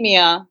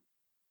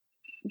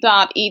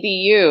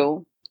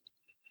academia.edu,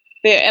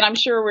 and I'm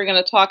sure we're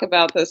going to talk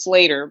about this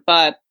later,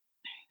 but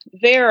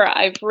there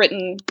I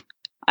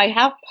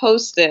have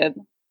posted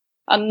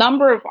a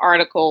number of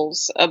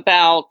articles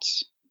about,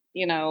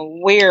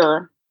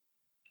 where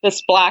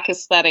this Black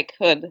aesthetic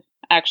could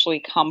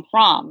actually come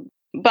from.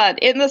 But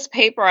in this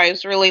paper, I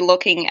was really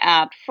looking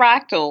at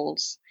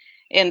fractals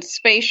in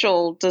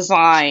spatial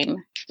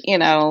design,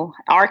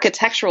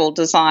 architectural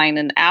design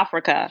in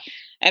Africa,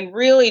 and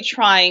really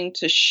trying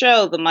to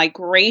show the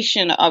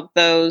migration of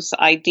those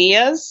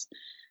ideas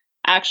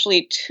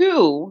actually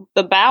to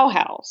the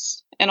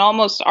Bauhaus, and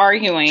almost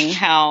arguing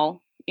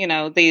how,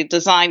 the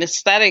design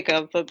aesthetic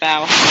of the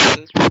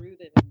Bauhaus is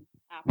rooted in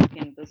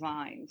African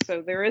design.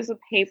 So there is a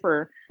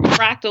paper,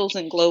 Fractals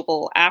in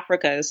Global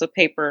Africa is a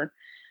paper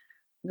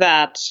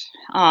that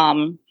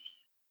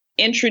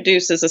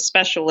introduces a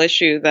special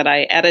issue that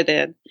I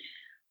edited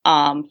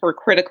for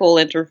Critical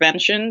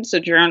Interventions, a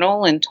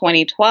journal in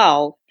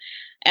 2012.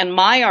 And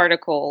my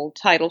article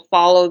titled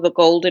Follow the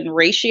Golden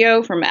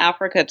Ratio from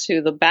Africa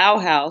to the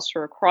Bauhaus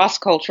for a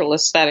Cross-Cultural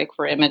Aesthetic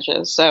for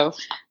Images. So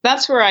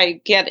that's where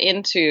I get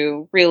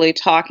into really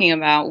talking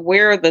about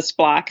where this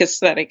Black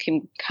aesthetic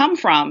can come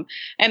from.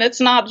 And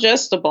it's not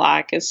just a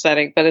Black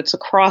aesthetic, but it's a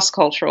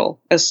cross-cultural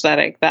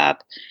aesthetic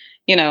that,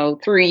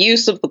 through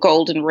use of the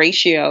golden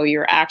ratio,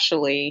 you're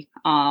actually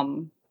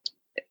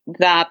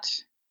that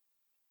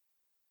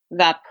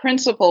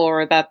principle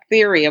or that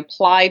theory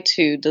applied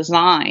to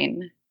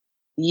design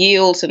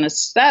yields an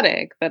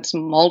aesthetic that's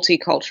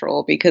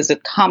multicultural because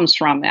it comes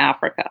from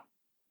Africa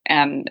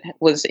and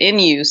was in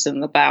use in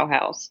the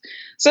Bauhaus.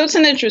 So it's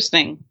an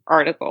interesting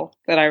article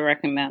that I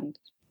recommend.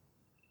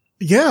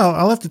 Yeah,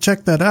 I'll have to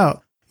check that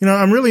out.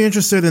 I'm really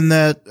interested in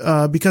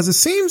that because it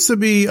seems to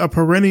be a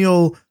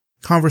perennial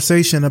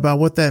conversation about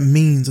what that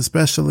means,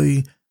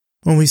 especially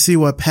when we see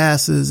what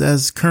passes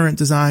as current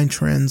design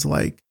trends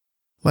like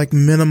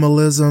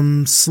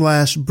minimalism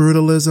 /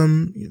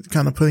 brutalism,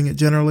 kind of putting it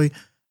generally,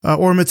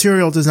 or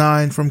material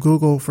design from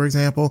Google, for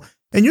example.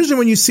 And usually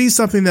when you see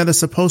something that is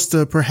supposed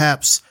to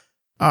perhaps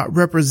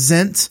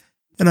represent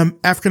an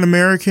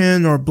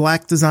African-American or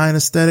Black design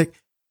aesthetic,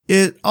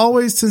 it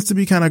always tends to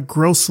be kind of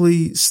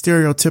grossly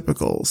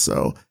stereotypical.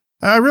 So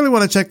I really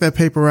want to check that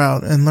paper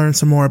out and learn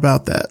some more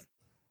about that.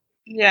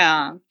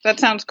 Yeah, that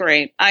sounds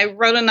great. I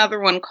wrote another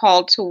one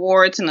called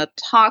Towards an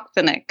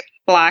Autochthonic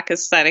Black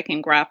Aesthetic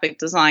and Graphic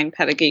Design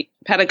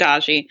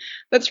Pedagogy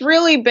that's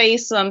really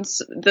based on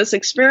this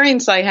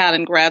experience I had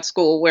in grad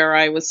school where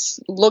I was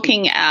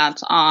looking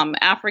at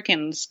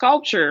African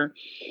sculpture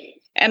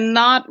and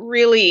not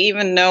really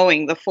even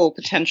knowing the full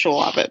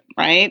potential of it,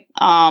 right?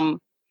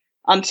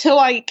 Until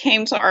I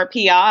came to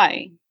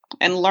RPI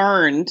and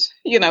learned,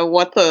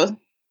 what the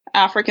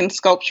African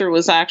sculpture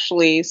was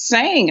actually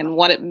saying and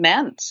what it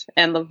meant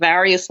and the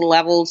various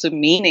levels of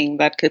meaning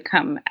that could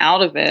come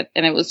out of it.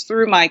 And it was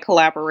through my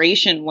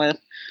collaboration with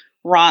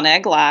Ron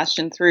Eglash,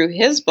 and through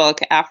his book,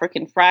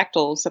 African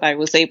Fractals, that I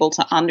was able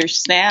to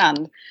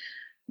understand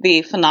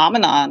the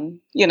phenomenon,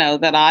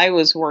 that I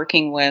was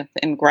working with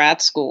in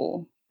grad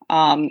school.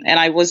 And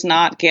I was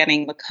not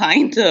getting the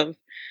kind of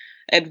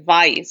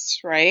advice,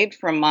 right,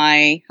 from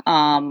my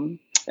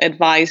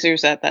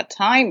advisors at that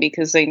time,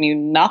 because they knew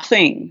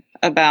nothing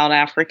about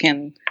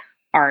African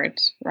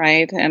art,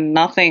 right, and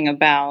nothing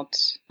about,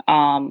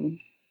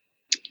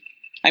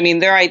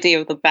 their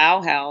idea of the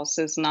Bauhaus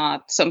is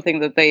not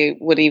something that they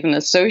would even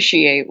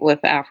associate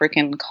with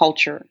African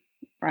culture,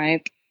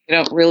 right? They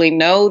don't really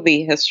know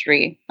the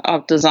history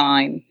of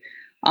design.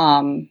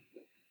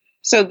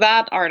 So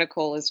that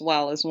article as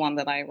well is one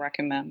that I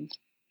recommend.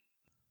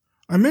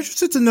 I'm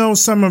interested to know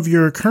some of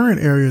your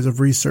current areas of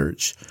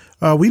research.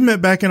 We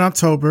met back in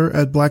October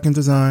at Black in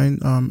Design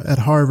at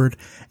Harvard,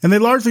 and they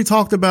largely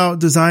talked about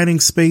designing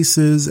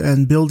spaces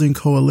and building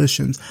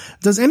coalitions.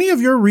 Does any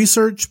of your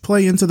research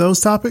play into those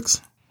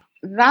topics?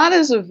 That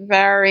is a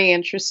very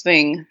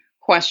interesting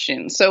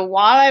question. So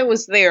while I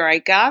was there, I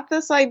got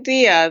this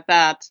idea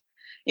that,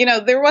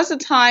 there was a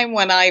time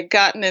when I've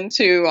gotten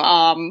into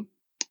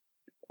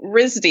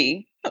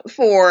RISD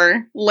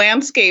for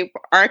landscape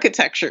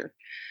architecture.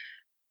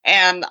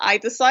 And I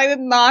decided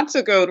not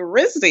to go to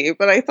RISD,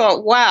 but I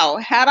thought, wow,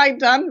 had I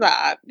done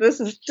that, this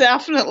is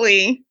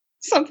definitely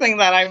something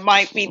that I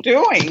might be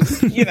doing,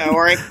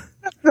 or I could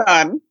have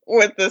done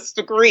with this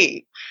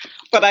degree.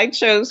 But I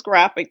chose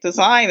graphic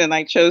design and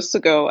I chose to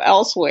go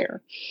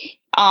elsewhere.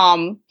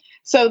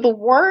 So the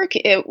work,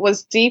 it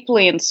was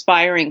deeply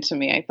inspiring to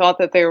me. I thought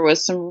that there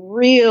was some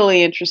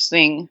really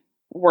interesting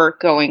work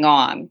going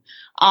on.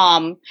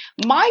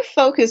 My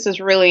focus is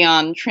really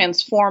on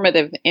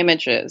transformative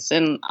images,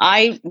 and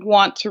I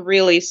want to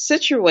really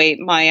situate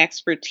my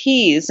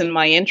expertise and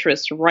my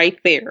interest right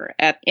there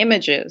at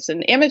images.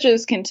 And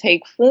images can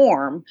take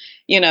form,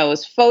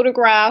 as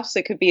photographs.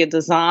 It could be a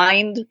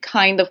designed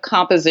kind of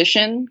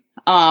composition.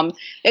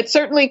 It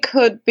certainly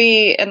could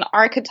be an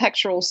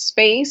architectural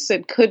space.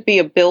 It could be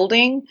a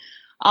building.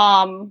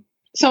 So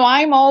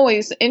I'm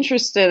always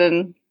interested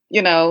in,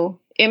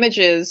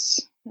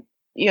 images.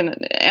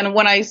 And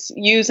when I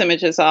use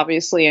images,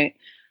 obviously,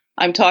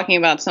 I'm talking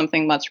about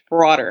something much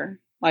broader.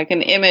 Like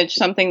an image,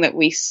 something that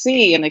we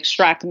see and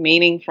extract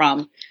meaning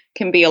from,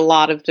 can be a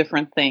lot of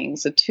different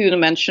things. A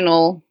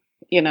two-dimensional,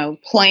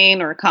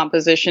 plane or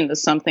composition to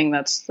something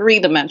that's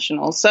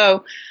three-dimensional.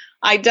 So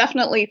I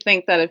definitely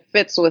think that it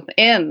fits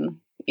within,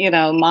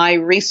 my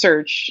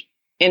research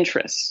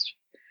interest.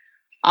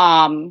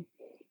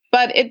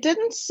 But it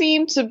didn't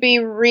seem to be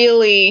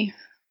really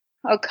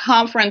a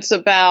conference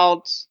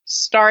about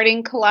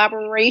starting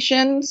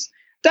collaborations,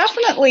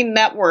 definitely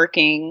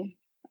networking.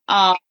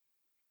 But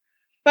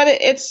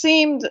it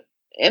seemed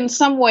in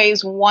some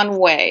ways one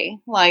way,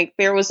 like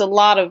there was a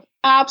lot of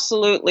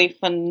absolutely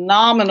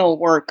phenomenal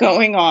work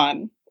going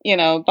on,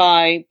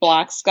 by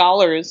Black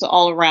scholars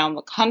all around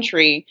the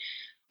country.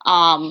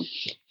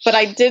 But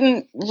I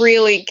didn't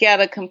really get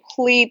a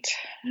complete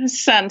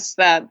sense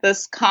that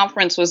this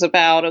conference was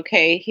about,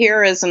 okay,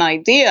 here is an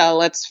idea.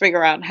 Let's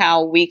figure out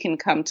how we can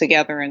come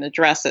together and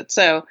address it.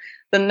 So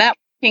the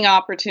networking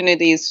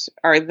opportunities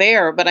are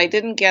there, but I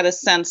didn't get a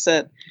sense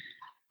that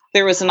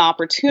there was an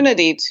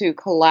opportunity to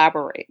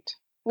collaborate,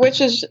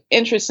 which is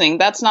interesting.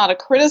 That's not a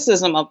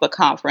criticism of the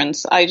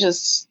conference. I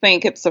just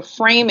think it's a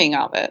framing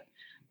of it.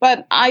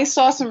 But I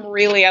saw some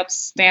really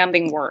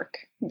outstanding work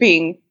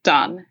being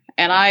done,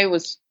 and I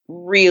was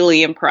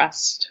really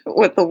impressed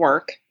with the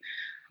work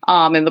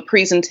and the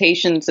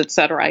presentations, et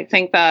cetera. I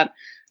think that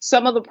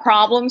some of the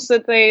problems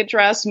that they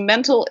address,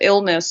 mental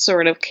illness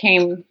sort of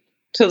came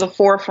to the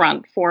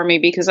forefront for me,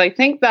 because I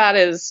think that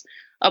is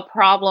a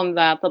problem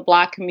that the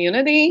Black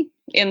community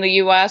in the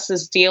U.S.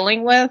 is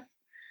dealing with.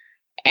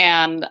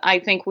 And I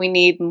think we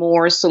need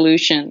more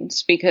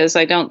solutions, because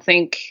I don't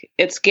think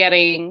it's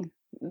getting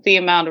the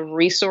amount of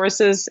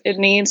resources it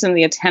needs and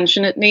the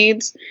attention it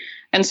needs.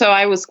 And so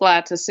I was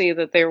glad to see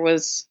that there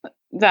was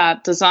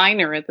that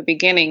designer at the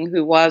beginning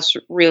who was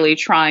really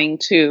trying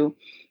to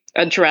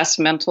address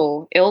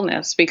mental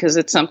illness, because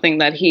it's something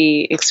that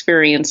he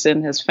experienced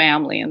in his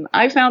family. And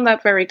I found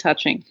that very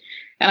touching.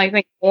 And I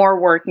think more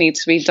work needs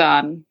to be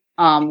done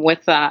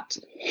with that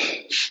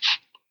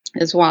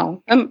as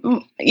well,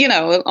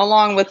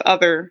 along with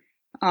other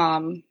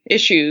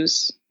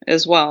issues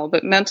as well.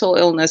 But mental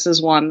illness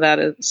is one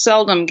that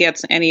seldom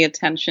gets any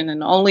attention,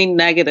 and only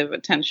negative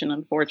attention,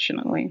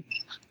 unfortunately.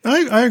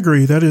 I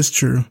agree. That is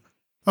true.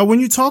 When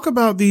you talk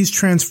about these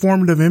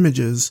transformative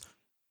images,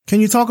 can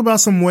you talk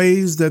about some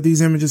ways that these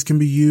images can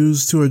be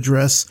used to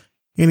address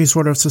any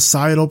sort of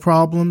societal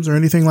problems or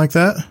anything like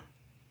that?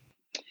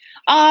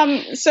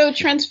 So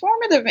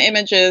transformative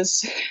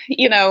images,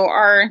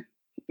 are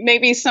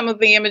maybe some of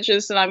the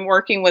images that I'm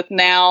working with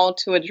now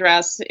to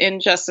address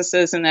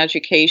injustices in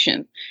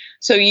education.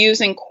 So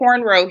using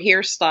cornrow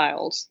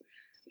hairstyles,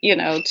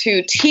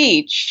 to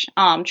teach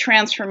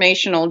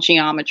transformational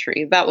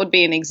geometry. That would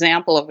be an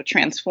example of a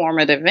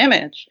transformative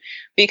image,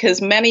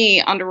 because many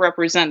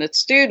underrepresented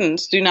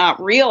students do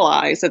not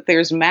realize that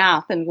there's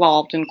math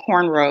involved in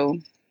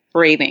cornrow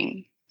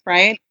braiding,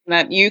 right?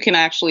 That you can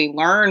actually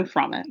learn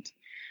from it.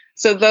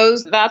 So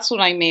that's what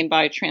I mean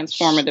by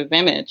transformative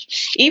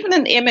image. Even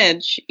an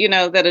image,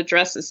 that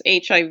addresses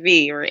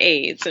HIV or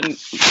AIDS and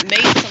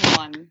makes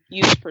someone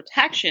use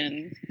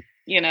protection,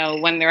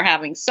 when they're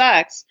having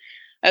sex,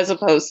 as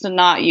opposed to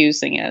not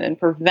using it and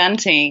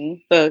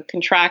preventing the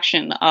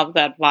contraction of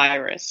that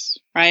virus,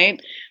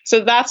 right?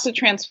 So that's a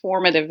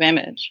transformative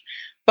image.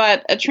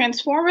 But a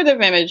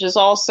transformative image is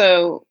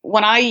also,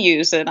 when I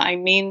use it, I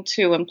mean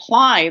to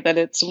imply that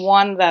it's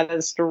one that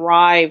is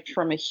derived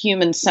from a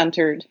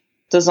human-centered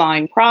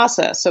design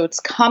process. So it's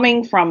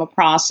coming from a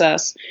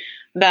process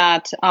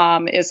that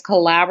is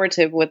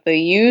collaborative with the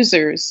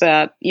users,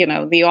 that,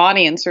 the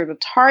audience or the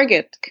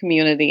target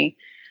community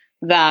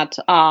that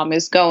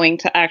is going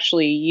to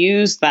actually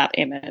use that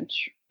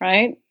image,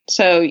 right?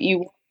 So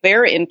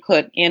their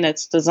input in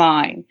its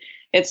design.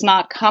 It's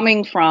not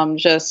coming from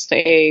just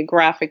a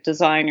graphic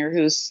designer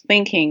who's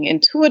thinking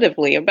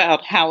intuitively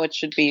about how it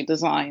should be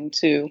designed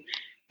to,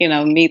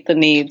 meet the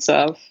needs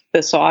of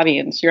this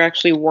audience. You're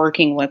actually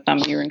working with them.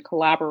 You're in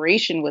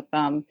collaboration with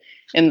them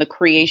in the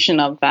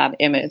creation of that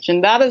image.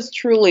 And that is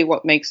truly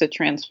what makes it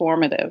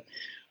transformative.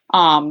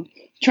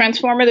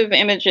 Transformative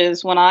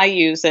images, when I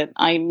use it,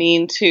 I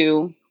mean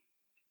to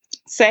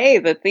say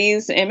that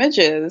these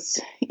images,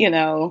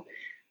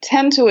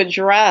 tend to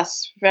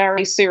address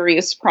very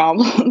serious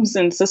problems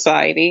in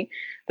society,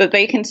 that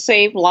they can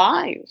save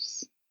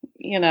lives,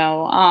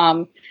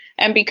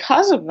 and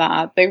because of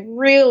that, they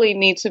really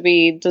need to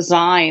be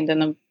designed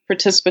in a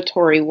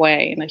participatory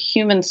way, in a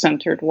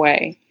human-centered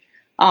way,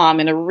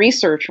 in a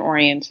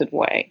research-oriented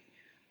way,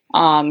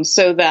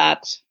 so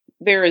that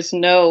there is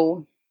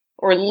no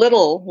or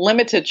little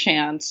limited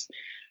chance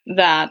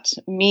that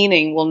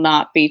meaning will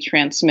not be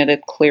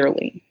transmitted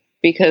clearly,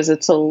 because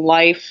it's a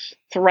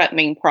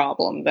life-threatening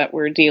problem that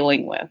we're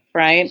dealing with,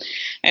 right?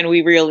 And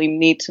we really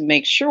need to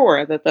make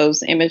sure that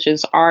those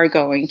images are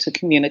going to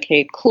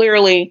communicate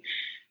clearly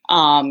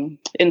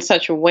in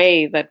such a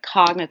way that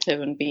cognitive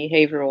and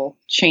behavioral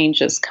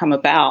changes come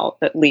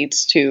about that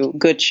leads to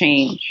good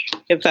change,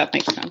 if that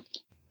makes sense.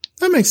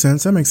 That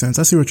makes sense.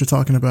 I see what you're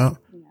talking about.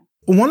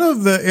 One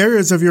of the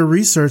areas of your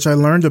research I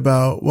learned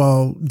about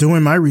while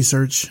doing my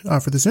research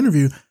for this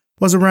interview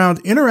was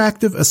around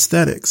interactive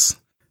aesthetics.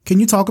 Can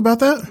you talk about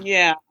that?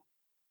 Yeah.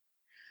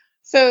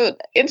 So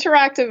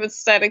interactive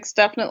aesthetics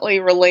definitely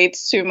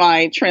relates to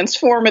my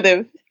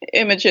transformative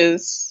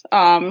images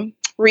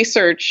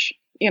research,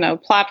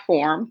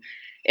 platform,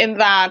 in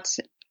that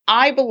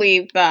I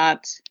believe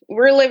that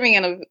we're living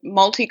in a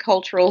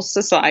multicultural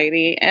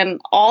society and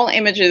all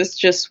images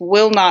just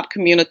will not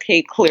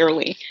communicate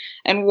clearly.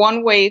 And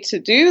one way to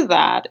do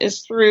that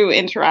is through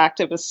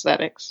interactive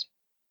aesthetics,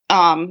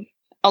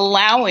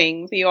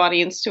 allowing the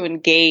audience to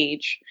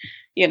engage,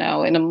 in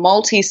a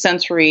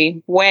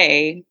multi-sensory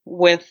way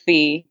with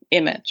the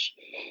image.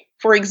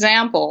 For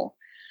example,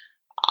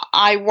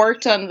 I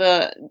worked on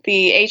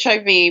the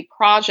HIV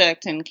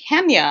project in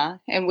Kenya,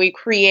 and we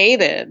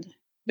created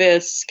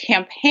this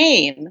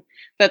campaign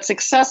that's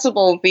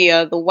accessible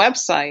via the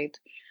website,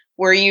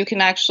 where you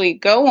can actually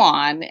go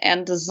on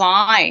and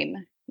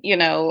design,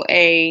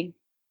 a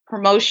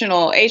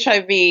promotional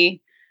HIV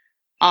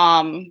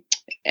and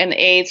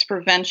AIDS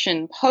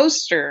prevention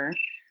poster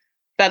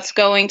that's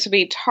going to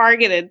be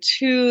targeted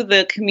to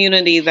the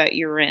community that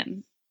you're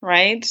in,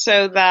 right?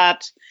 So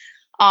that,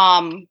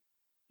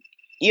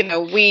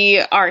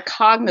 we are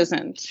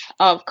cognizant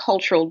of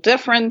cultural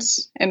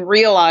difference and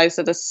realize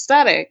that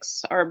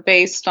aesthetics are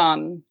based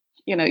on,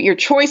 your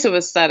choice of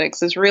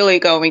aesthetics is really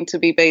going to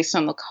be based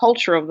on the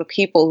culture of the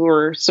people who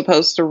are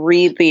supposed to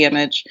read the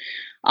image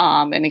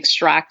and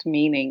extract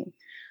meaning.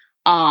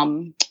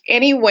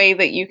 Any way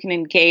that you can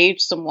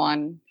engage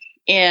someone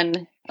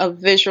in a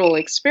visual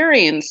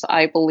experience,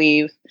 I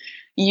believe,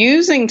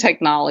 using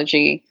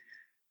technology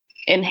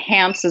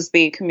enhances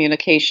the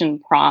communication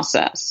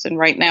process. And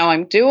right now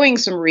I'm doing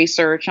some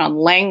research on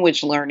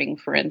language learning,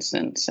 for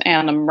instance,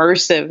 and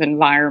immersive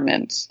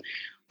environments,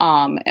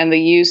 and the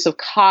use of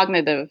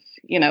cognitive,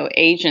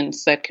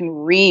 agents that can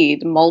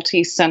read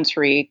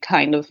multi-sensory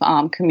kind of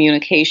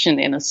communication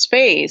in a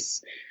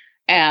space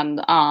and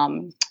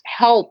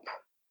help,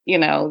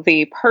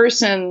 the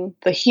person,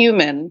 the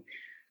human,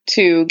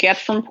 to get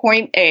from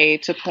point A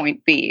to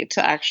point B,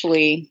 to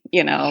actually,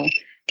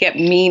 get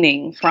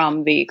meaning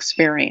from the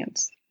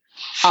experience.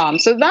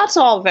 So that's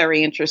all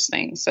very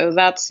interesting. So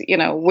that's,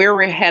 where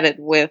we're headed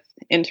with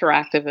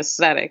interactive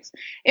aesthetics.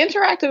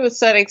 Interactive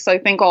aesthetics, I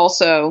think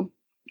also,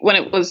 when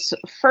it was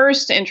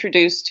first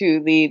introduced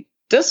to the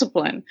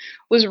discipline,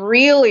 was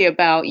really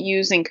about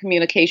using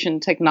communication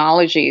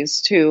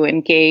technologies to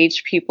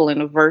engage people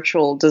in a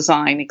virtual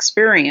design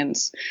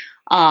experience,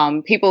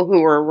 people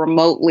who were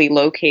remotely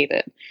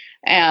located.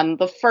 And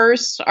the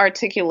first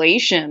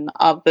articulation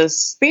of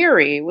this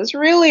theory was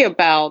really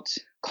about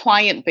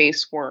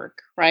client-based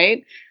work,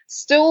 right?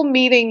 Still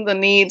meeting the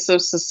needs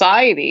of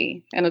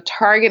society and a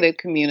targeted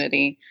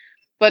community,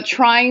 but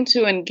trying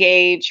to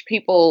engage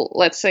people,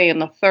 let's say, in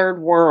the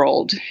third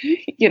world.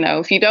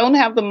 If you don't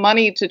have the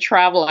money to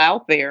travel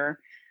out there,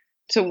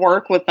 to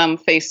work with them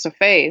face to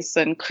face,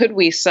 and could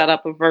we set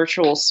up a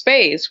virtual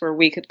space where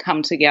we could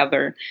come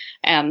together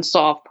and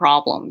solve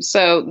problems?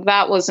 So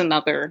that was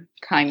another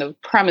kind of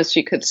premise,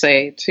 you could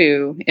say,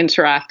 to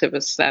interactive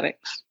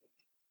aesthetics.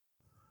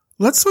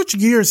 Let's switch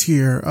gears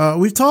here.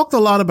 We've talked a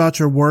lot about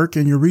your work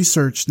and your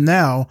research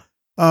now,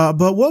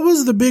 but what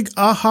was the big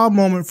aha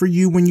moment for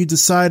you when you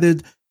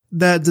decided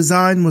that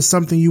design was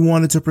something you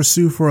wanted to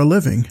pursue for a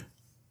living?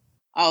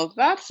 Oh,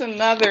 that's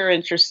another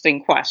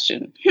interesting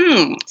question.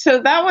 So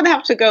that would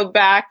have to go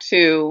back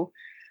to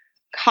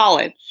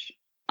college.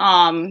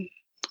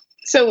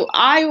 So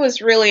I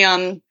was really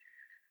on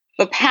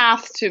the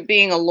path to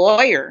being a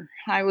lawyer.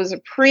 I was a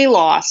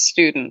pre-law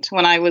student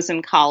when I was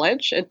in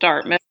college at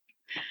Dartmouth.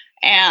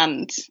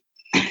 And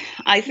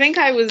I think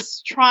I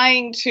was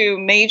trying to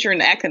major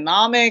in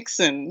economics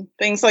and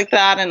things like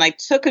that. And I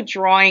took a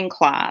drawing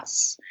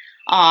class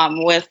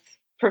with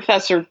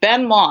Professor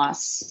Ben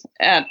Moss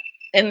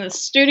in the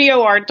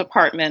studio art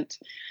department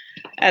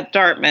at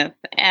Dartmouth,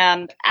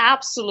 and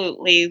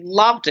absolutely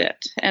loved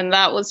it. And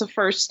that was the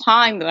first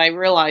time that I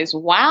realized,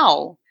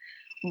 wow,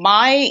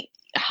 my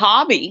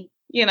hobby,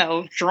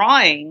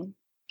 drawing,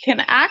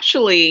 can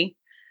actually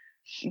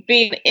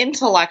be an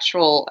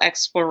intellectual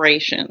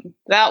exploration.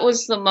 That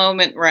was the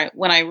moment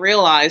when I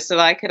realized that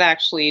I could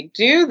actually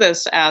do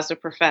this as a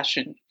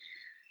profession.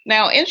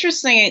 Now,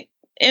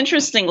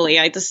 Interestingly,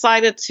 I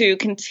decided to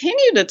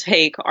continue to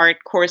take art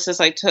courses.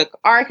 I took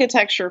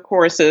architecture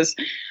courses,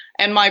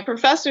 and my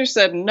professor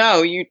said,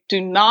 no, you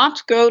do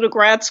not go to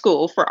grad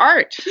school for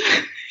art,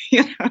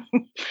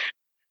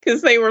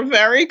 because they were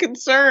very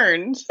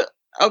concerned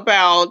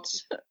about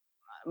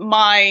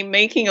my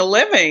making a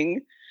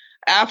living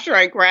after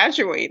I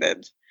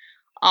graduated.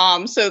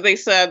 So they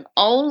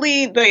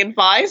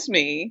advised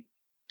me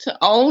to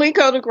only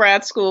go to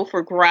grad school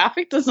for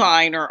graphic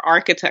design or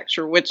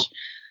architecture, which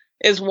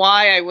is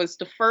why I was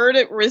deferred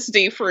at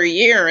RISD for a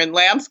year in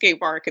landscape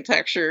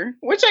architecture,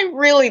 which I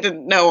really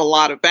didn't know a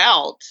lot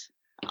about,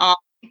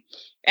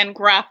 and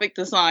graphic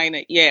design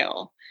at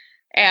Yale.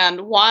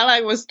 And while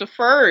I was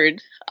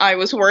deferred, I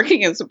was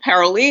working as a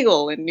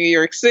paralegal in New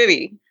York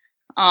City,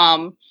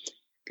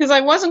 because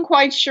I wasn't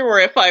quite sure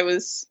if I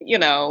was,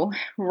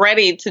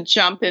 ready to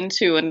jump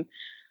into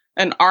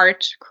an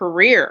art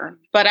career.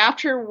 But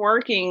after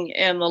working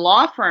in the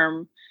law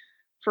firm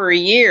for a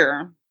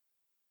year,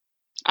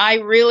 I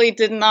really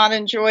did not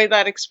enjoy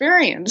that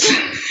experience.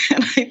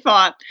 And I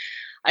thought,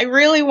 I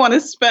really want to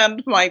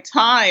spend my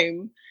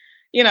time,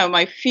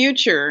 my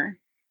future,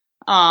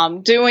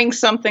 doing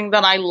something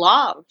that I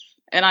love.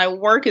 And I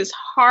work as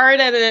hard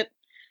at it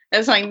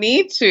as I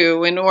need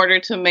to in order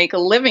to make a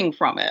living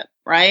from it,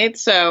 right?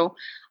 So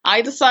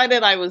I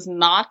decided I was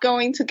not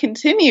going to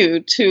continue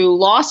to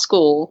law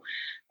school.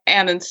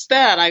 And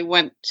instead, I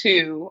went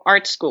to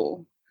art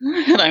school.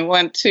 And I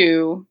went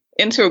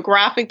into a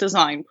graphic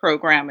design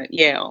program at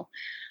Yale.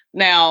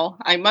 Now,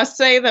 I must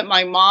say that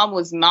my mom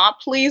was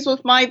not pleased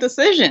with my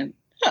decision.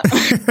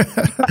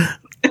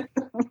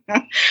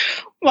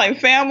 My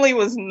family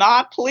was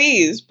not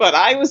pleased, but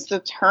I was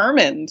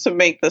determined to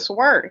make this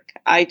work.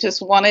 I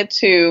just wanted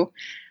to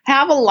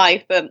have a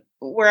life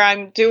where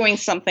I'm doing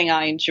something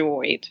I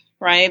enjoyed,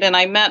 right? And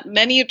I met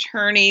many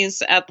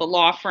attorneys at the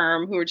law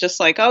firm who were just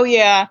like, oh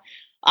yeah,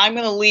 I'm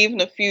going to leave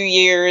in a few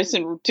years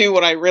and do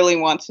what I really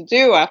want to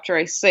do after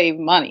I save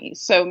money.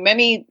 So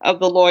many of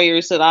the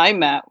lawyers that I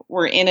met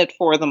were in it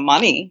for the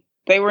money.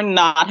 They were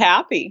not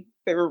happy.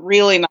 They were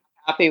really not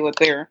happy with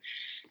their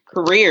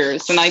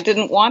careers. And I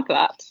didn't want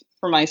that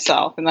for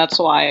myself. And that's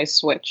why I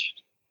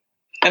switched.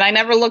 And I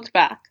never looked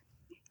back.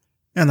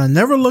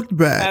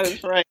 That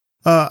is right.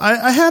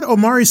 I had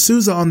Omari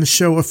Souza on the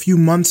show a few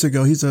months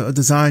ago. He's a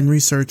design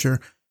researcher.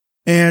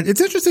 And it's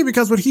interesting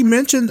because what he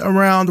mentioned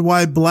around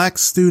why Black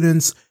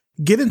students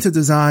get into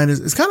design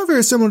is kind of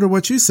very similar to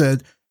what you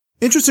said.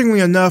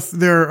 Interestingly enough,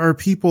 there are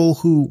people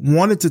who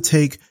wanted to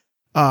take,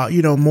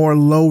 more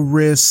low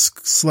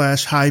risk /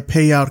 high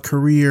payout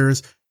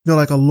careers,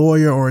 like a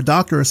lawyer or a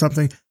doctor or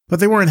something, but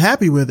they weren't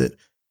happy with it.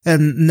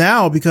 And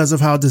now, because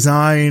of how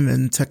design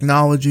and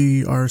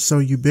technology are so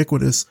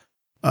ubiquitous,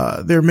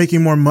 they're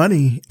making more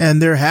money and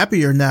they're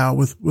happier now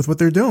with what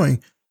they're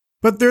doing.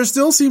 But there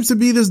still seems to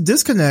be this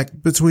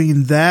disconnect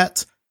between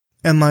that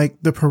and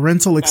the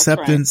parental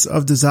acceptance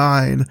of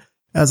design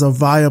as a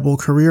viable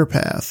career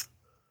path.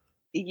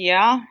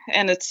 Yeah,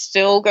 and it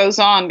still goes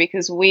on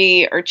because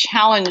we are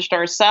challenged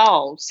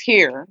ourselves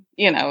here,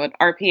 at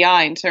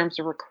RPI in terms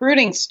of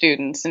recruiting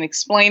students and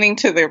explaining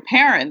to their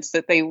parents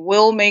that they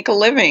will make a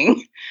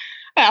living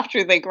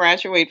after they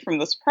graduate from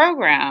this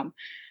program.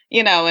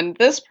 And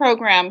this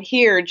program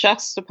here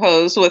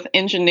juxtaposed with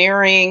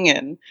engineering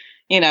and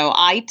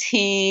IT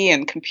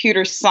and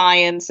computer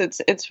science,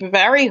 it's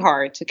very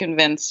hard to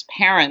convince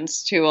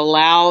parents to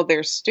allow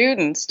their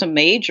students to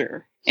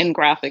major in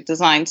graphic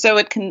design. So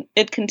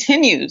it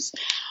continues.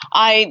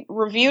 I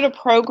reviewed a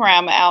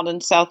program out in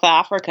South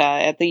Africa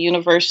at the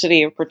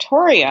University of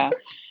Pretoria,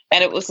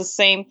 and it was the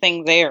same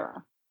thing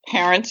there.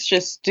 Parents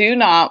just do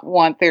not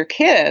want their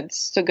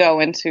kids to go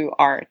into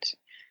art.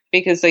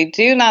 because they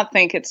do not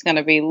think it's going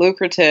to be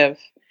lucrative.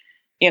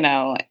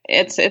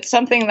 It's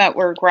something that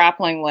we're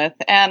grappling with.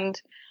 And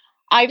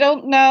I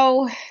don't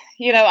know,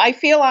 I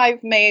feel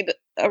I've made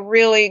a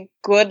really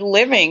good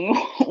living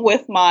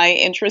with my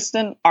interest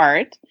in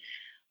art.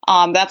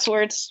 That's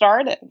where it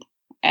started.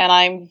 And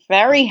I'm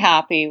very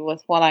happy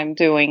with what I'm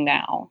doing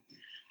now.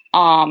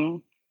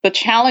 The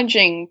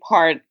challenging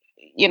part,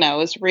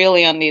 is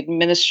really on the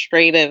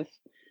administrative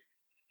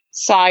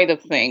side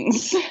of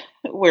things,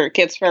 where it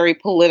gets very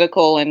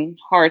political and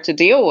hard to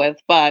deal with.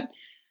 But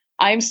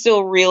I'm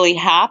still really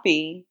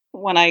happy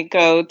when I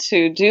go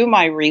to do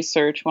my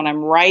research, when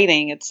I'm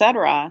writing,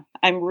 etc.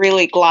 I'm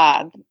really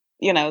glad,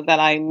 that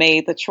I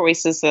made the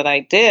choices that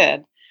I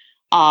did,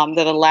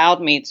 that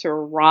allowed me to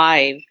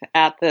arrive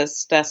at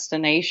this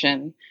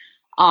destination.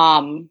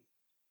 I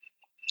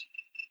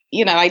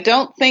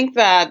don't think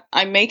that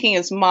I'm making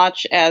as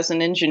much as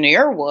an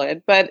engineer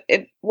would, but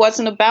it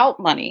wasn't about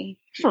money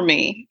for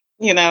me.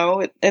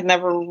 It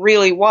never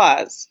really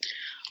was.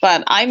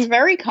 But I'm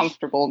very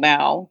comfortable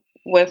now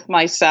with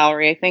my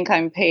salary. I think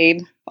I'm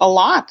paid a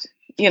lot.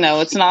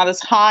 It's not as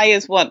high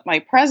as what my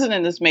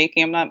president is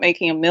making. I'm not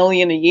making $1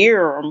 million a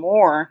year or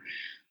more.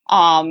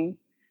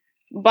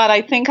 But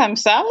I think I'm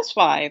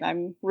satisfied.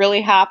 I'm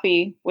really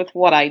happy with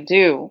what I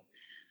do.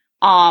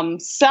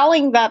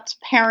 Selling that to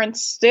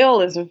parents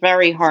still is a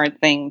very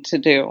hard thing to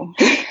do.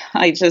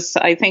 I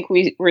think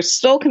we're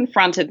still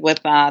confronted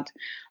with that.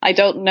 I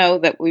don't know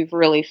that we've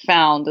really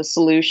found a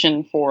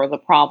solution for the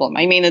problem.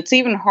 I mean, it's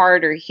even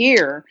harder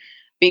here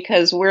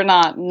because we're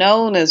not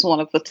known as one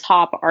of the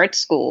top art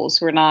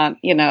schools. We're not,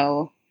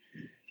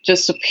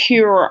 just a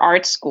pure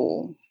art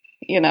school.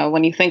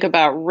 When you think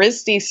about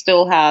RISD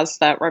still has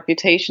that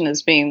reputation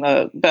as being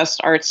the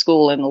best art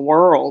school in the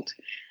world.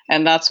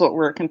 And that's what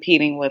we're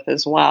competing with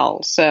as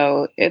well.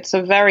 So it's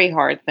a very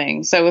hard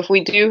thing. So if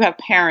we do have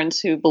parents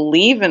who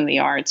believe in the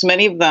arts,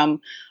 many of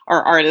them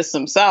are artists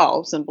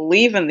themselves and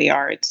believe in the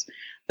arts,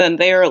 then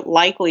they're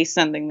likely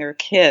sending their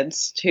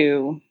kids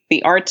to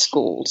the art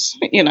schools,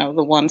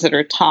 the ones that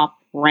are top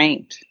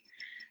ranked.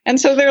 And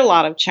so there are a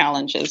lot of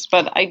challenges.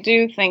 But I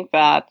do think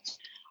that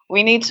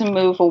we need to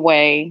move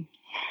away.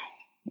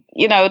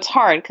 It's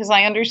hard because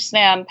I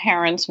understand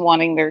parents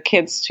wanting their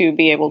kids to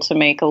be able to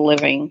make a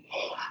living.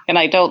 And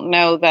I don't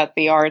know that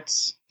the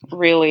arts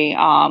really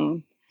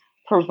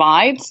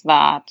provides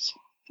that,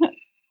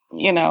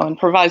 and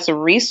provides the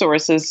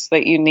resources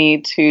that you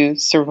need to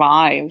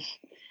survive.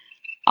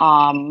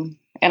 And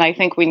I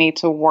think we need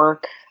to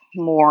work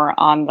more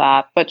on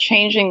that. But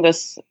changing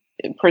this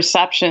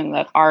perception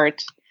that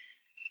art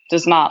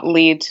does not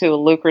lead to a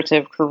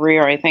lucrative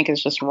career, I think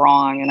is just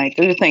wrong. And I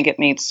do think it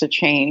needs to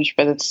change,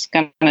 but it's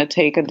going to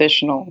take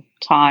additional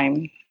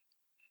time.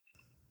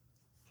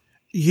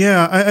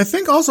 Yeah, I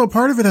think also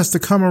part of it has to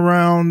come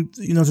around,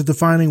 to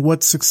defining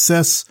what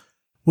success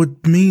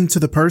would mean to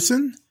the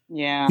person.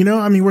 Yeah.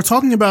 We're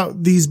talking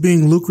about these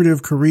being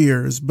lucrative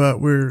careers,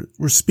 but we're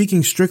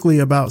speaking strictly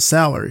about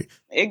salary.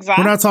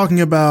 Exactly. We're not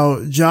talking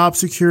about job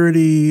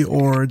security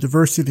or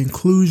diversity and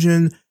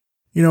inclusion.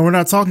 We're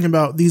not talking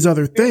about these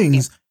other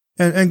things.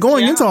 And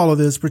going into all of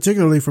this,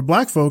 particularly for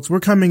Black folks, we're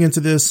coming into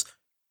this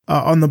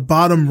on the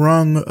bottom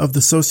rung of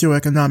the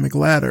socioeconomic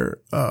ladder.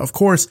 Of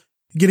course,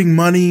 getting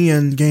money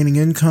and gaining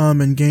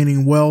income and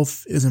gaining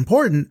wealth is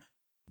important.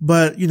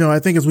 But, I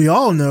think as we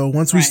all know,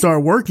 once we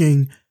start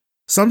working,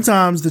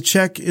 sometimes the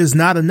check is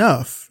not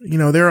enough.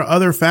 There are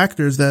other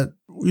factors that,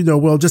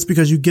 just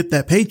because you get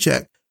that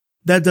paycheck,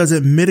 that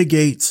doesn't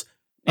mitigate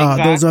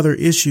those other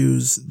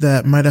issues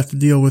that might have to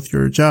deal with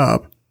your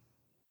job.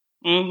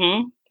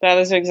 Mm-hmm. That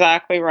is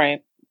exactly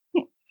right.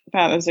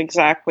 That is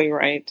exactly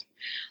right.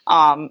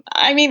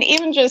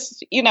 Even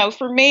just,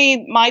 for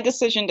me, my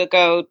decision to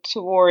go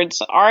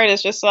towards art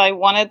is just I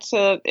wanted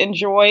to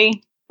enjoy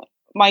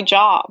my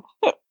job,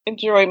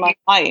 enjoy my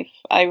life.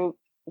 I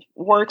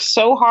worked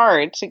so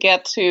hard to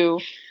get to,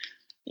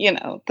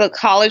 the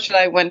college that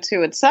I went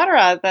to, et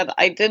cetera, that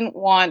I didn't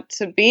want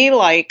to be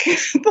like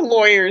the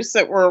lawyers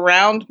that were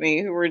around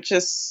me who were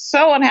just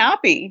so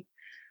unhappy,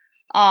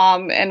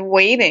 and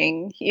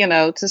waiting,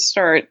 to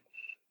start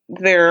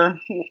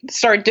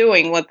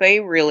doing what they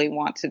really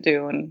want to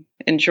do and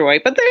enjoy.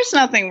 But there's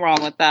nothing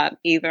wrong with that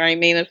either. I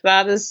mean, if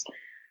that is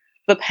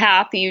the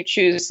path you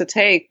choose to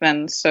take,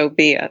 then so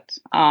be it.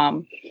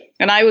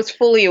 And I was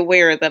fully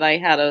aware that I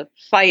had a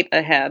fight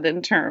ahead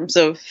in terms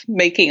of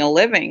making a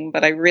living,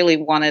 but I really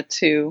wanted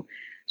to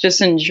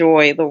just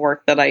enjoy the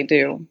work that I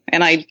do.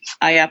 And I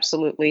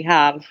absolutely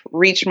have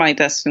reached my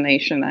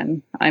destination,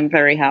 and I'm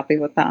very happy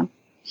with that,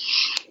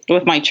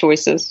 with my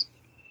choices.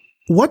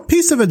 What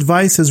piece of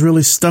advice has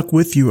really stuck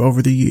with you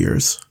over the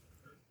years?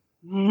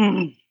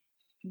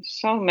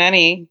 So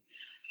many.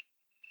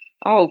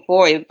 Oh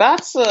boy,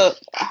 that's a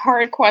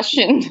hard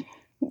question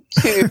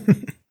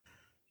to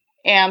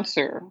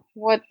answer.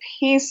 What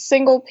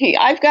single piece?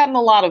 I've gotten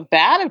a lot of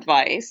bad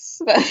advice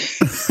that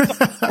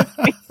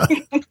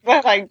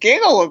I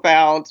giggle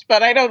about,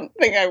 but I don't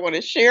think I want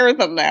to share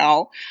them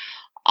now.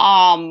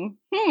 I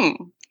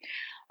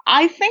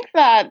think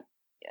that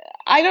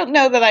I don't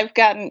know that I've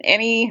gotten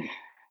any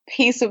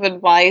piece of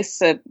advice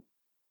that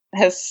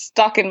has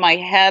stuck in my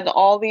head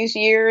all these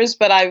years,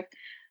 but I've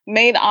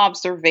made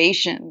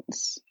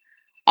observations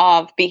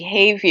of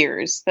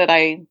behaviors that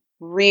I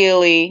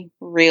really,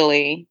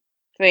 really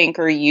think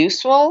are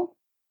useful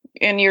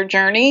in your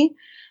journey.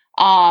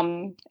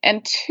 And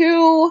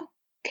two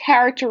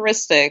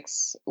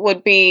characteristics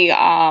would be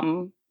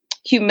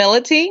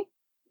humility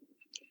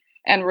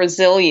and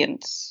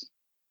resilience.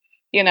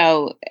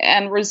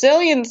 And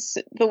resilience,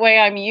 the way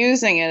I'm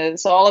using it,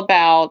 is all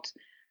about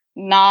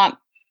not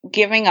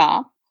giving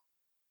up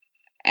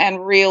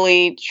and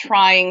really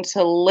trying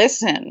to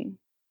listen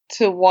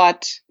to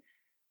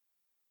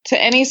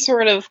any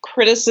sort of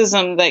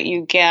criticism that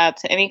you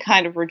get, any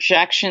kind of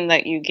rejection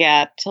that you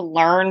get, to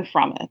learn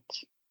from it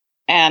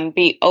and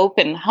be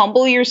open,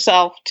 humble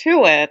yourself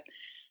to it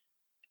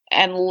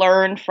and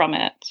learn from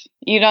it.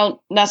 You don't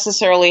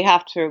necessarily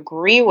have to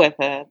agree with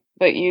it,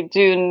 but you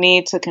do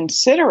need to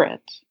consider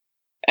it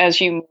as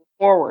you move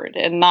forward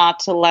and not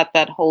to let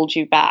that hold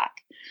you back.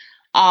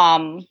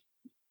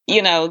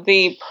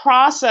 The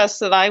process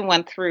that I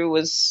went through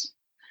was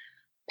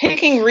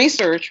picking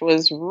research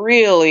was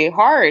really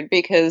hard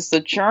because the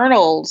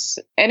journals,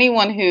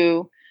 anyone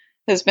who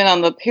has been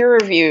on the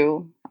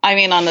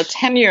on the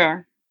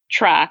tenure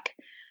track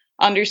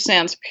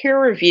understands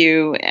peer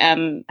review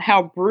and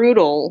how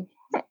brutal,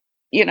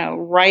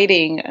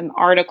 writing an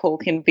article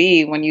can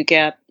be when you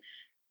get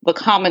the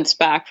comments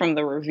back from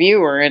the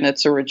reviewer and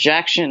it's a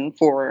rejection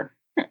for,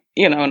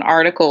 an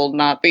article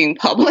not being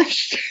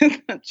published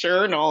in the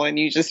journal, and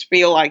you just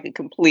feel like a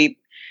complete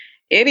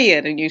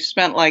idiot, and you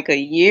spent like a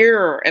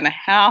year and a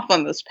half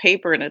on this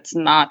paper and it's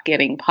not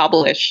getting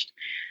published.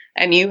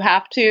 And you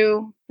have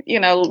to,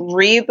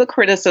 read the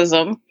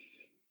criticism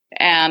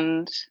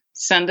and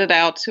send it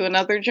out to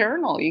another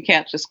journal. You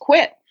can't just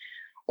quit.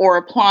 Or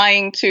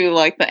applying to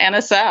like the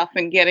NSF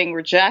and getting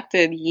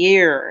rejected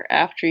year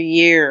after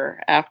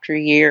year after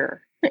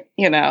year.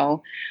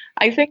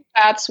 I think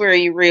that's where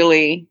you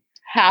really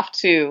have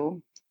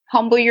to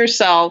humble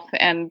yourself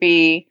and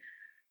be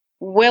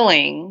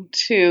willing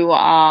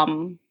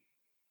to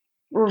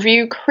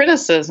review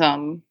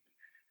criticism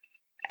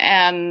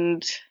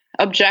and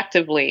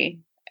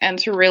objectively, and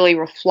to really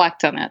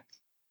reflect on it,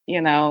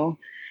 And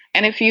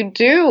if you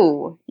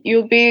do,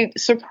 you'll be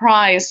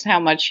surprised how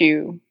much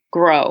you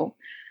grow.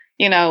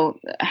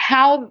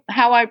 How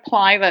I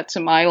apply that to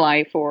my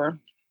life, or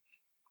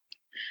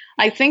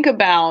I think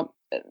about,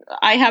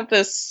 I have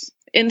this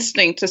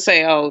instinct to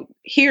say, oh,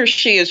 he or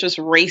she is just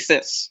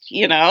racist,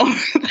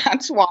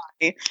 that's why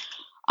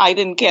I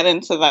didn't get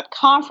into that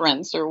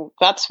conference, or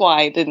that's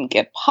why I didn't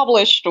get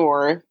published,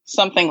 or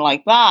something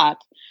like that.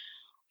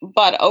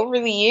 But over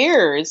the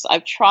years,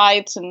 I've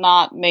tried to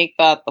not make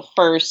that the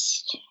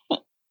first,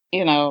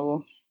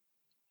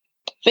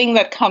 thing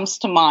that comes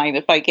to mind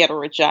if I get a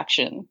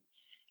rejection.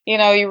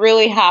 You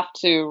really have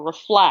to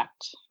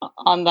reflect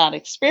on that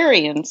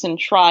experience and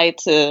try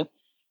to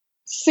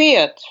see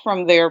it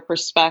from their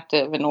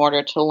perspective in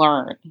order to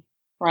learn,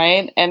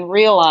 right? And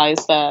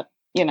realize that,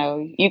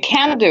 you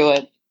can do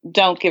it.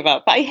 Don't give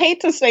up. I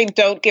hate to say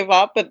don't give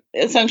up, but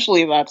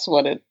essentially that's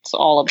what it's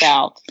all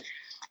about.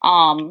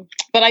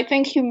 But I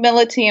think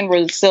humility and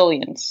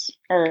resilience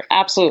are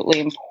absolutely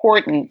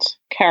important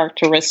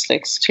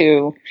characteristics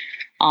to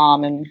have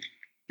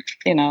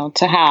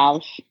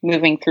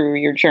moving through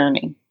your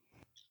journey.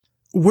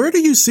 Where do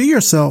you see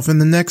yourself in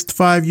the next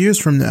 5 years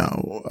from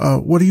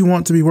now? What do you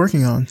want to be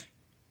working on?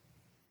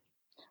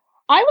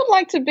 I would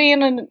like to be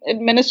in an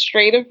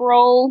administrative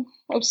role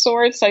of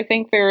sorts. I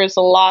think there is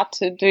a lot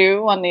to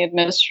do on the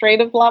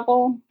administrative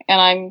level, and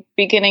I'm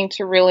beginning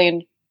to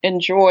really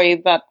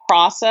enjoy that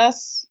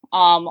process.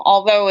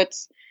 Although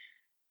it's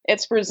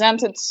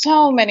presented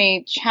so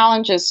many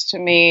challenges to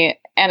me,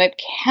 and it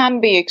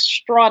can be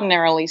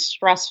extraordinarily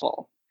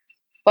stressful.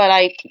 But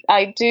I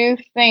do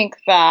think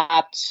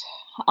that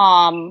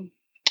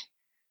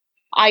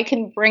I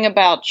can bring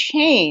about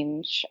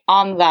change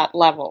on that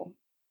level,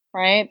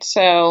 right?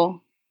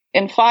 So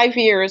in 5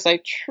 years, I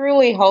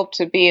truly hope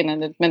to be in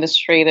an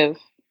administrative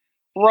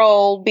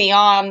role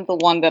beyond the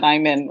one that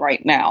I'm in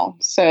right now.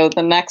 So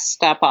the next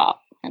step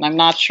up, and I'm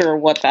not sure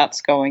what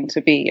that's going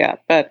to be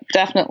yet, but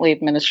definitely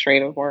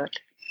administrative work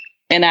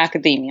in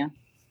academia.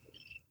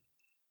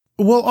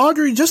 Well,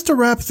 Audrey, just to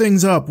wrap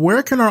things up,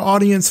 where can our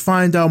audience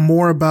find out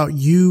more about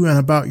you and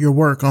about your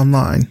work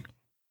online?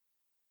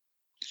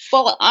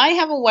 Well, I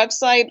have a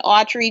website,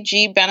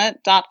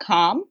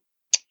 audreygbennett.com.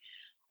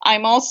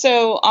 I'm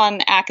also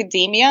on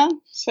academia,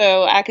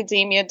 so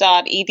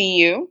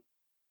academia.edu,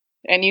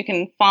 and you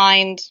can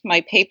find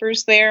my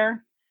papers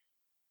there.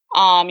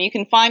 You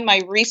can find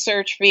my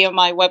research via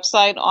my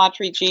website,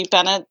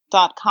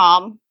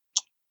 audreygbennett.com.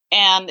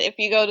 And if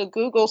you go to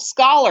Google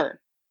Scholar,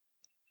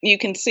 you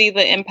can see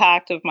the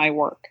impact of my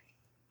work.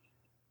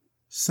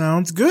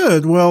 Sounds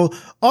good. Well,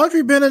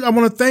 Audrey Bennett, I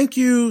want to thank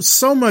you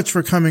so much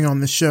for coming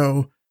on the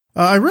show.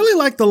 I really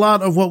liked a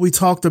lot of what we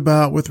talked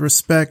about with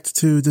respect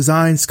to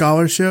design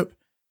scholarship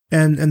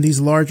and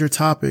these larger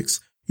topics.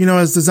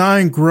 As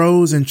design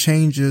grows and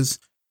changes,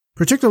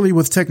 particularly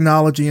with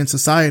technology and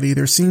society,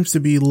 there seems to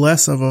be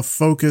less of a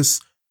focus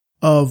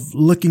of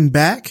looking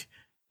back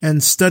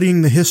and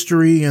studying the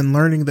history and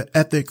learning the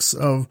ethics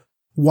of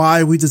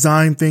why we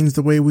design things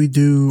the way we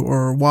do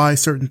or why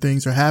certain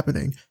things are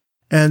happening.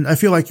 And I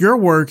feel like your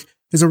work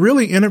is a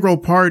really integral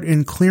part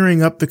in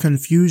clearing up the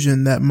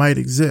confusion that might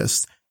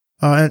exist.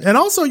 And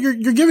also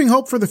you're giving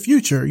hope for the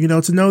future,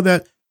 to know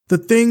that the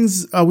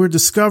things we're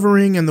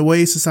discovering and the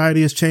way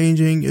society is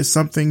changing is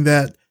something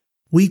that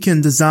we can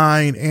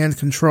design and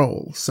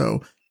control.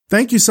 So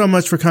thank you so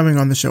much for coming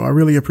on the show. I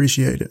really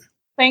appreciate it.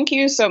 Thank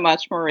you so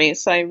much,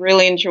 Maurice. I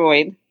really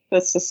enjoyed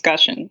this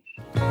discussion.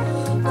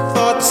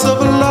 Thoughts of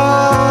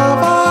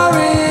love are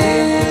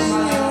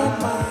in your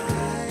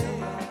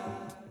mind.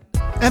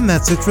 And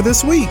that's it for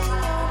this week.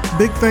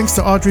 Big thanks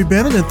to Audrey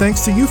Bennett, and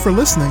thanks to you for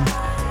listening.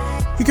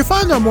 You can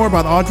find out more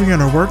about Audrey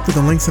and her work through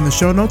the links in the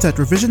show notes at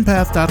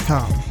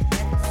revisionpath.com.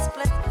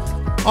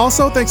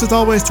 Also, thanks as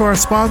always to our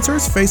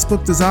sponsors,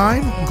 Facebook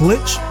Design,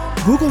 Glitch,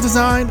 Google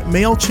Design,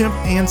 MailChimp,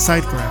 and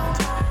SiteGround.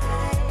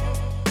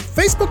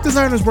 Facebook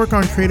designers work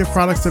on creative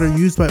products that are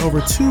used by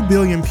over 2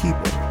 billion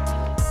people.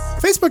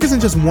 Facebook isn't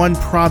just one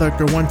product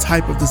or one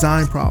type of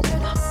design problem.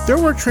 Their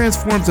work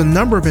transforms a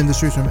number of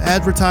industries from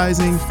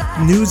advertising,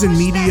 news and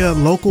media,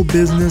 local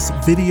business,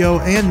 video,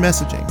 and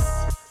messaging.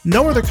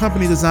 No other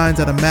company designs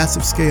at a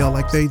massive scale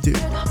like they do.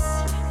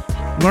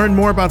 Learn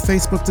more about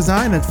Facebook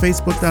Design at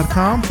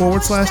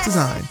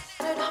facebook.com/design.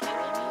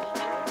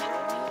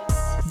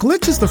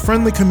 Glitch is the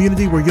friendly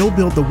community where you'll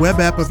build the web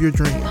app of your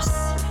dreams.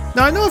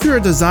 Now, I know if you're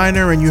a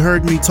designer and you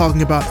heard me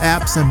talking about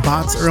apps and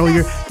bots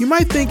earlier, you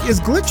might think, is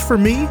Glitch for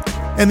me?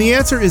 And the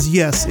answer is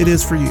yes, it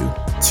is for you.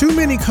 Too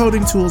many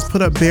coding tools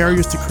put up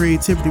barriers to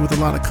creativity with a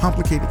lot of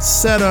complicated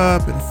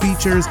setup and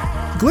features.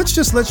 Glitch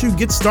just lets you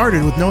get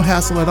started with no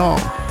hassle at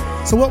all.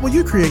 So what will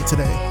you create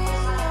today?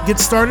 Get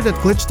started at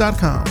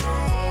glitch.com.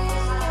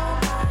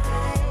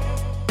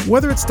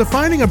 Whether it's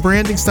defining a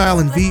branding style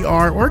in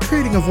VR or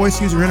creating a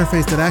voice user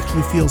interface that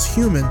actually feels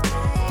human,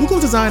 Google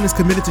Design is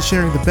committed to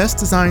sharing the best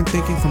design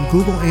thinking from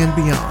Google and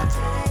beyond.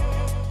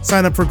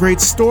 Sign up for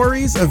great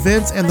stories,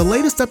 events, and the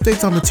latest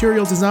updates on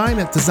material design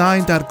at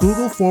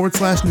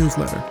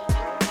design.google/newsletter.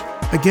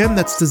 Again,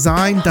 that's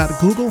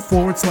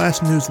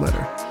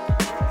design.google/newsletter.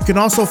 You can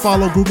also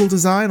follow Google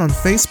Design on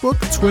Facebook,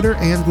 Twitter,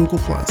 and Google+.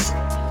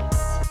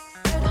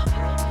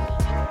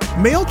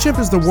 MailChimp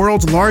is the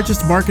world's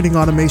largest marketing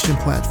automation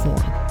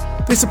platform.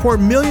 They support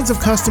millions of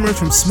customers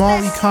from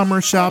small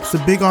e-commerce shops to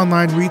big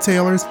online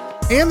retailers,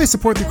 and they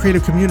support the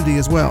creative community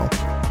as well.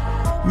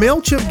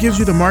 MailChimp gives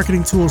you the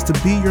marketing tools to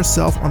be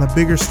yourself on a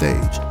bigger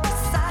stage.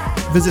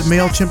 Visit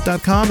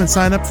MailChimp.com and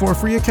sign up for a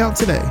free account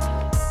today.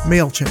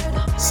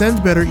 MailChimp.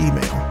 Send better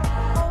email.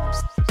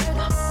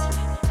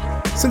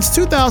 Since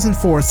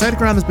 2004,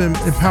 SiteGround has been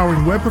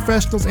empowering web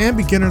professionals and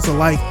beginners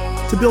alike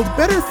to build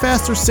better,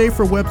 faster,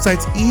 safer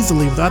websites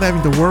easily without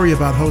having to worry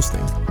about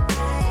hosting.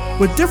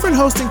 With different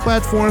hosting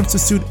platforms to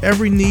suit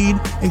every need,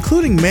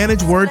 including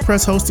managed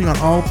WordPress hosting on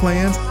all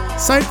plans,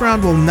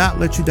 SiteGround will not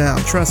let you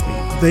down, trust me.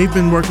 They've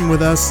been working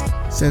with us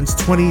since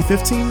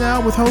 2015 now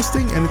with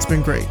hosting, and it's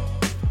been great.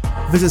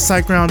 Visit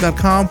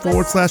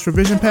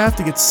siteground.com/revisionpath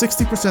to get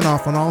 60%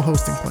 off on all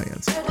hosting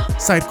plans.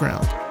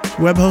 SiteGround,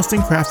 web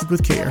hosting crafted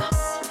with care.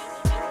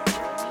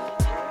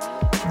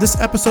 This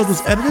episode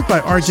was edited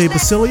by RJ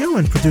Basilio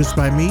and produced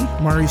by me,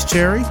 Maurice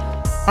Cherry.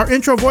 Our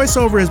intro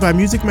voiceover is by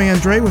Music Man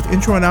Dre with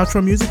intro and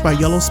outro music by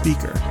Yellow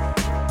Speaker.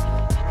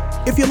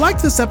 If you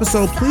liked this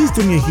episode, please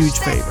do me a huge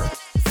favor.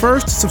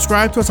 First,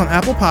 subscribe to us on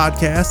Apple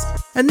Podcasts,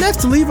 and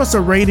next, leave us a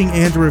rating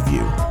and a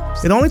review.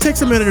 It only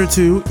takes a minute or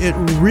two. It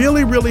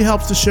really, really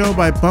helps the show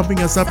by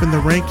bumping us up in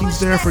the rankings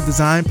there for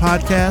Design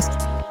Podcast,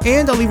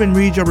 and I'll even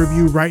read your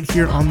review right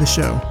here on the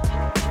show.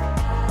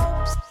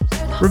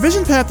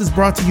 Revision Path is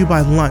brought to you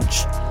by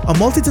Lunch, a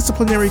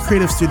multidisciplinary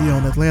creative studio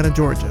in Atlanta,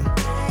 Georgia.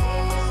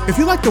 If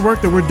you like the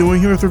work that we're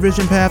doing here with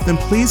Revision Path, then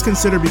please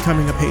consider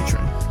becoming a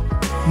patron.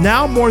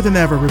 Now more than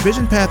ever,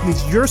 Revision Path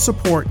needs your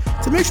support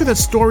to make sure that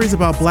stories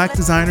about Black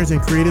designers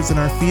and creatives in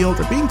our field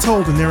are being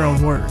told in their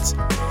own words.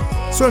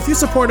 So if you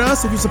support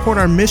us, if you support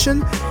our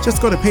mission,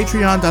 just go to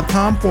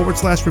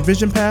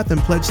patreon.com/revisionpath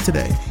and pledge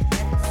today.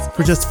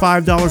 For just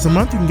 $5 a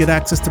month, you can get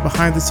access to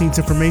behind-the-scenes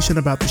information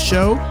about the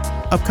show,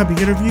 upcoming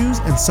interviews,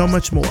 and so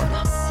much more.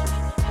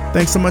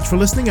 Thanks so much for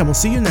listening, and we'll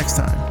see you next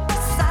time.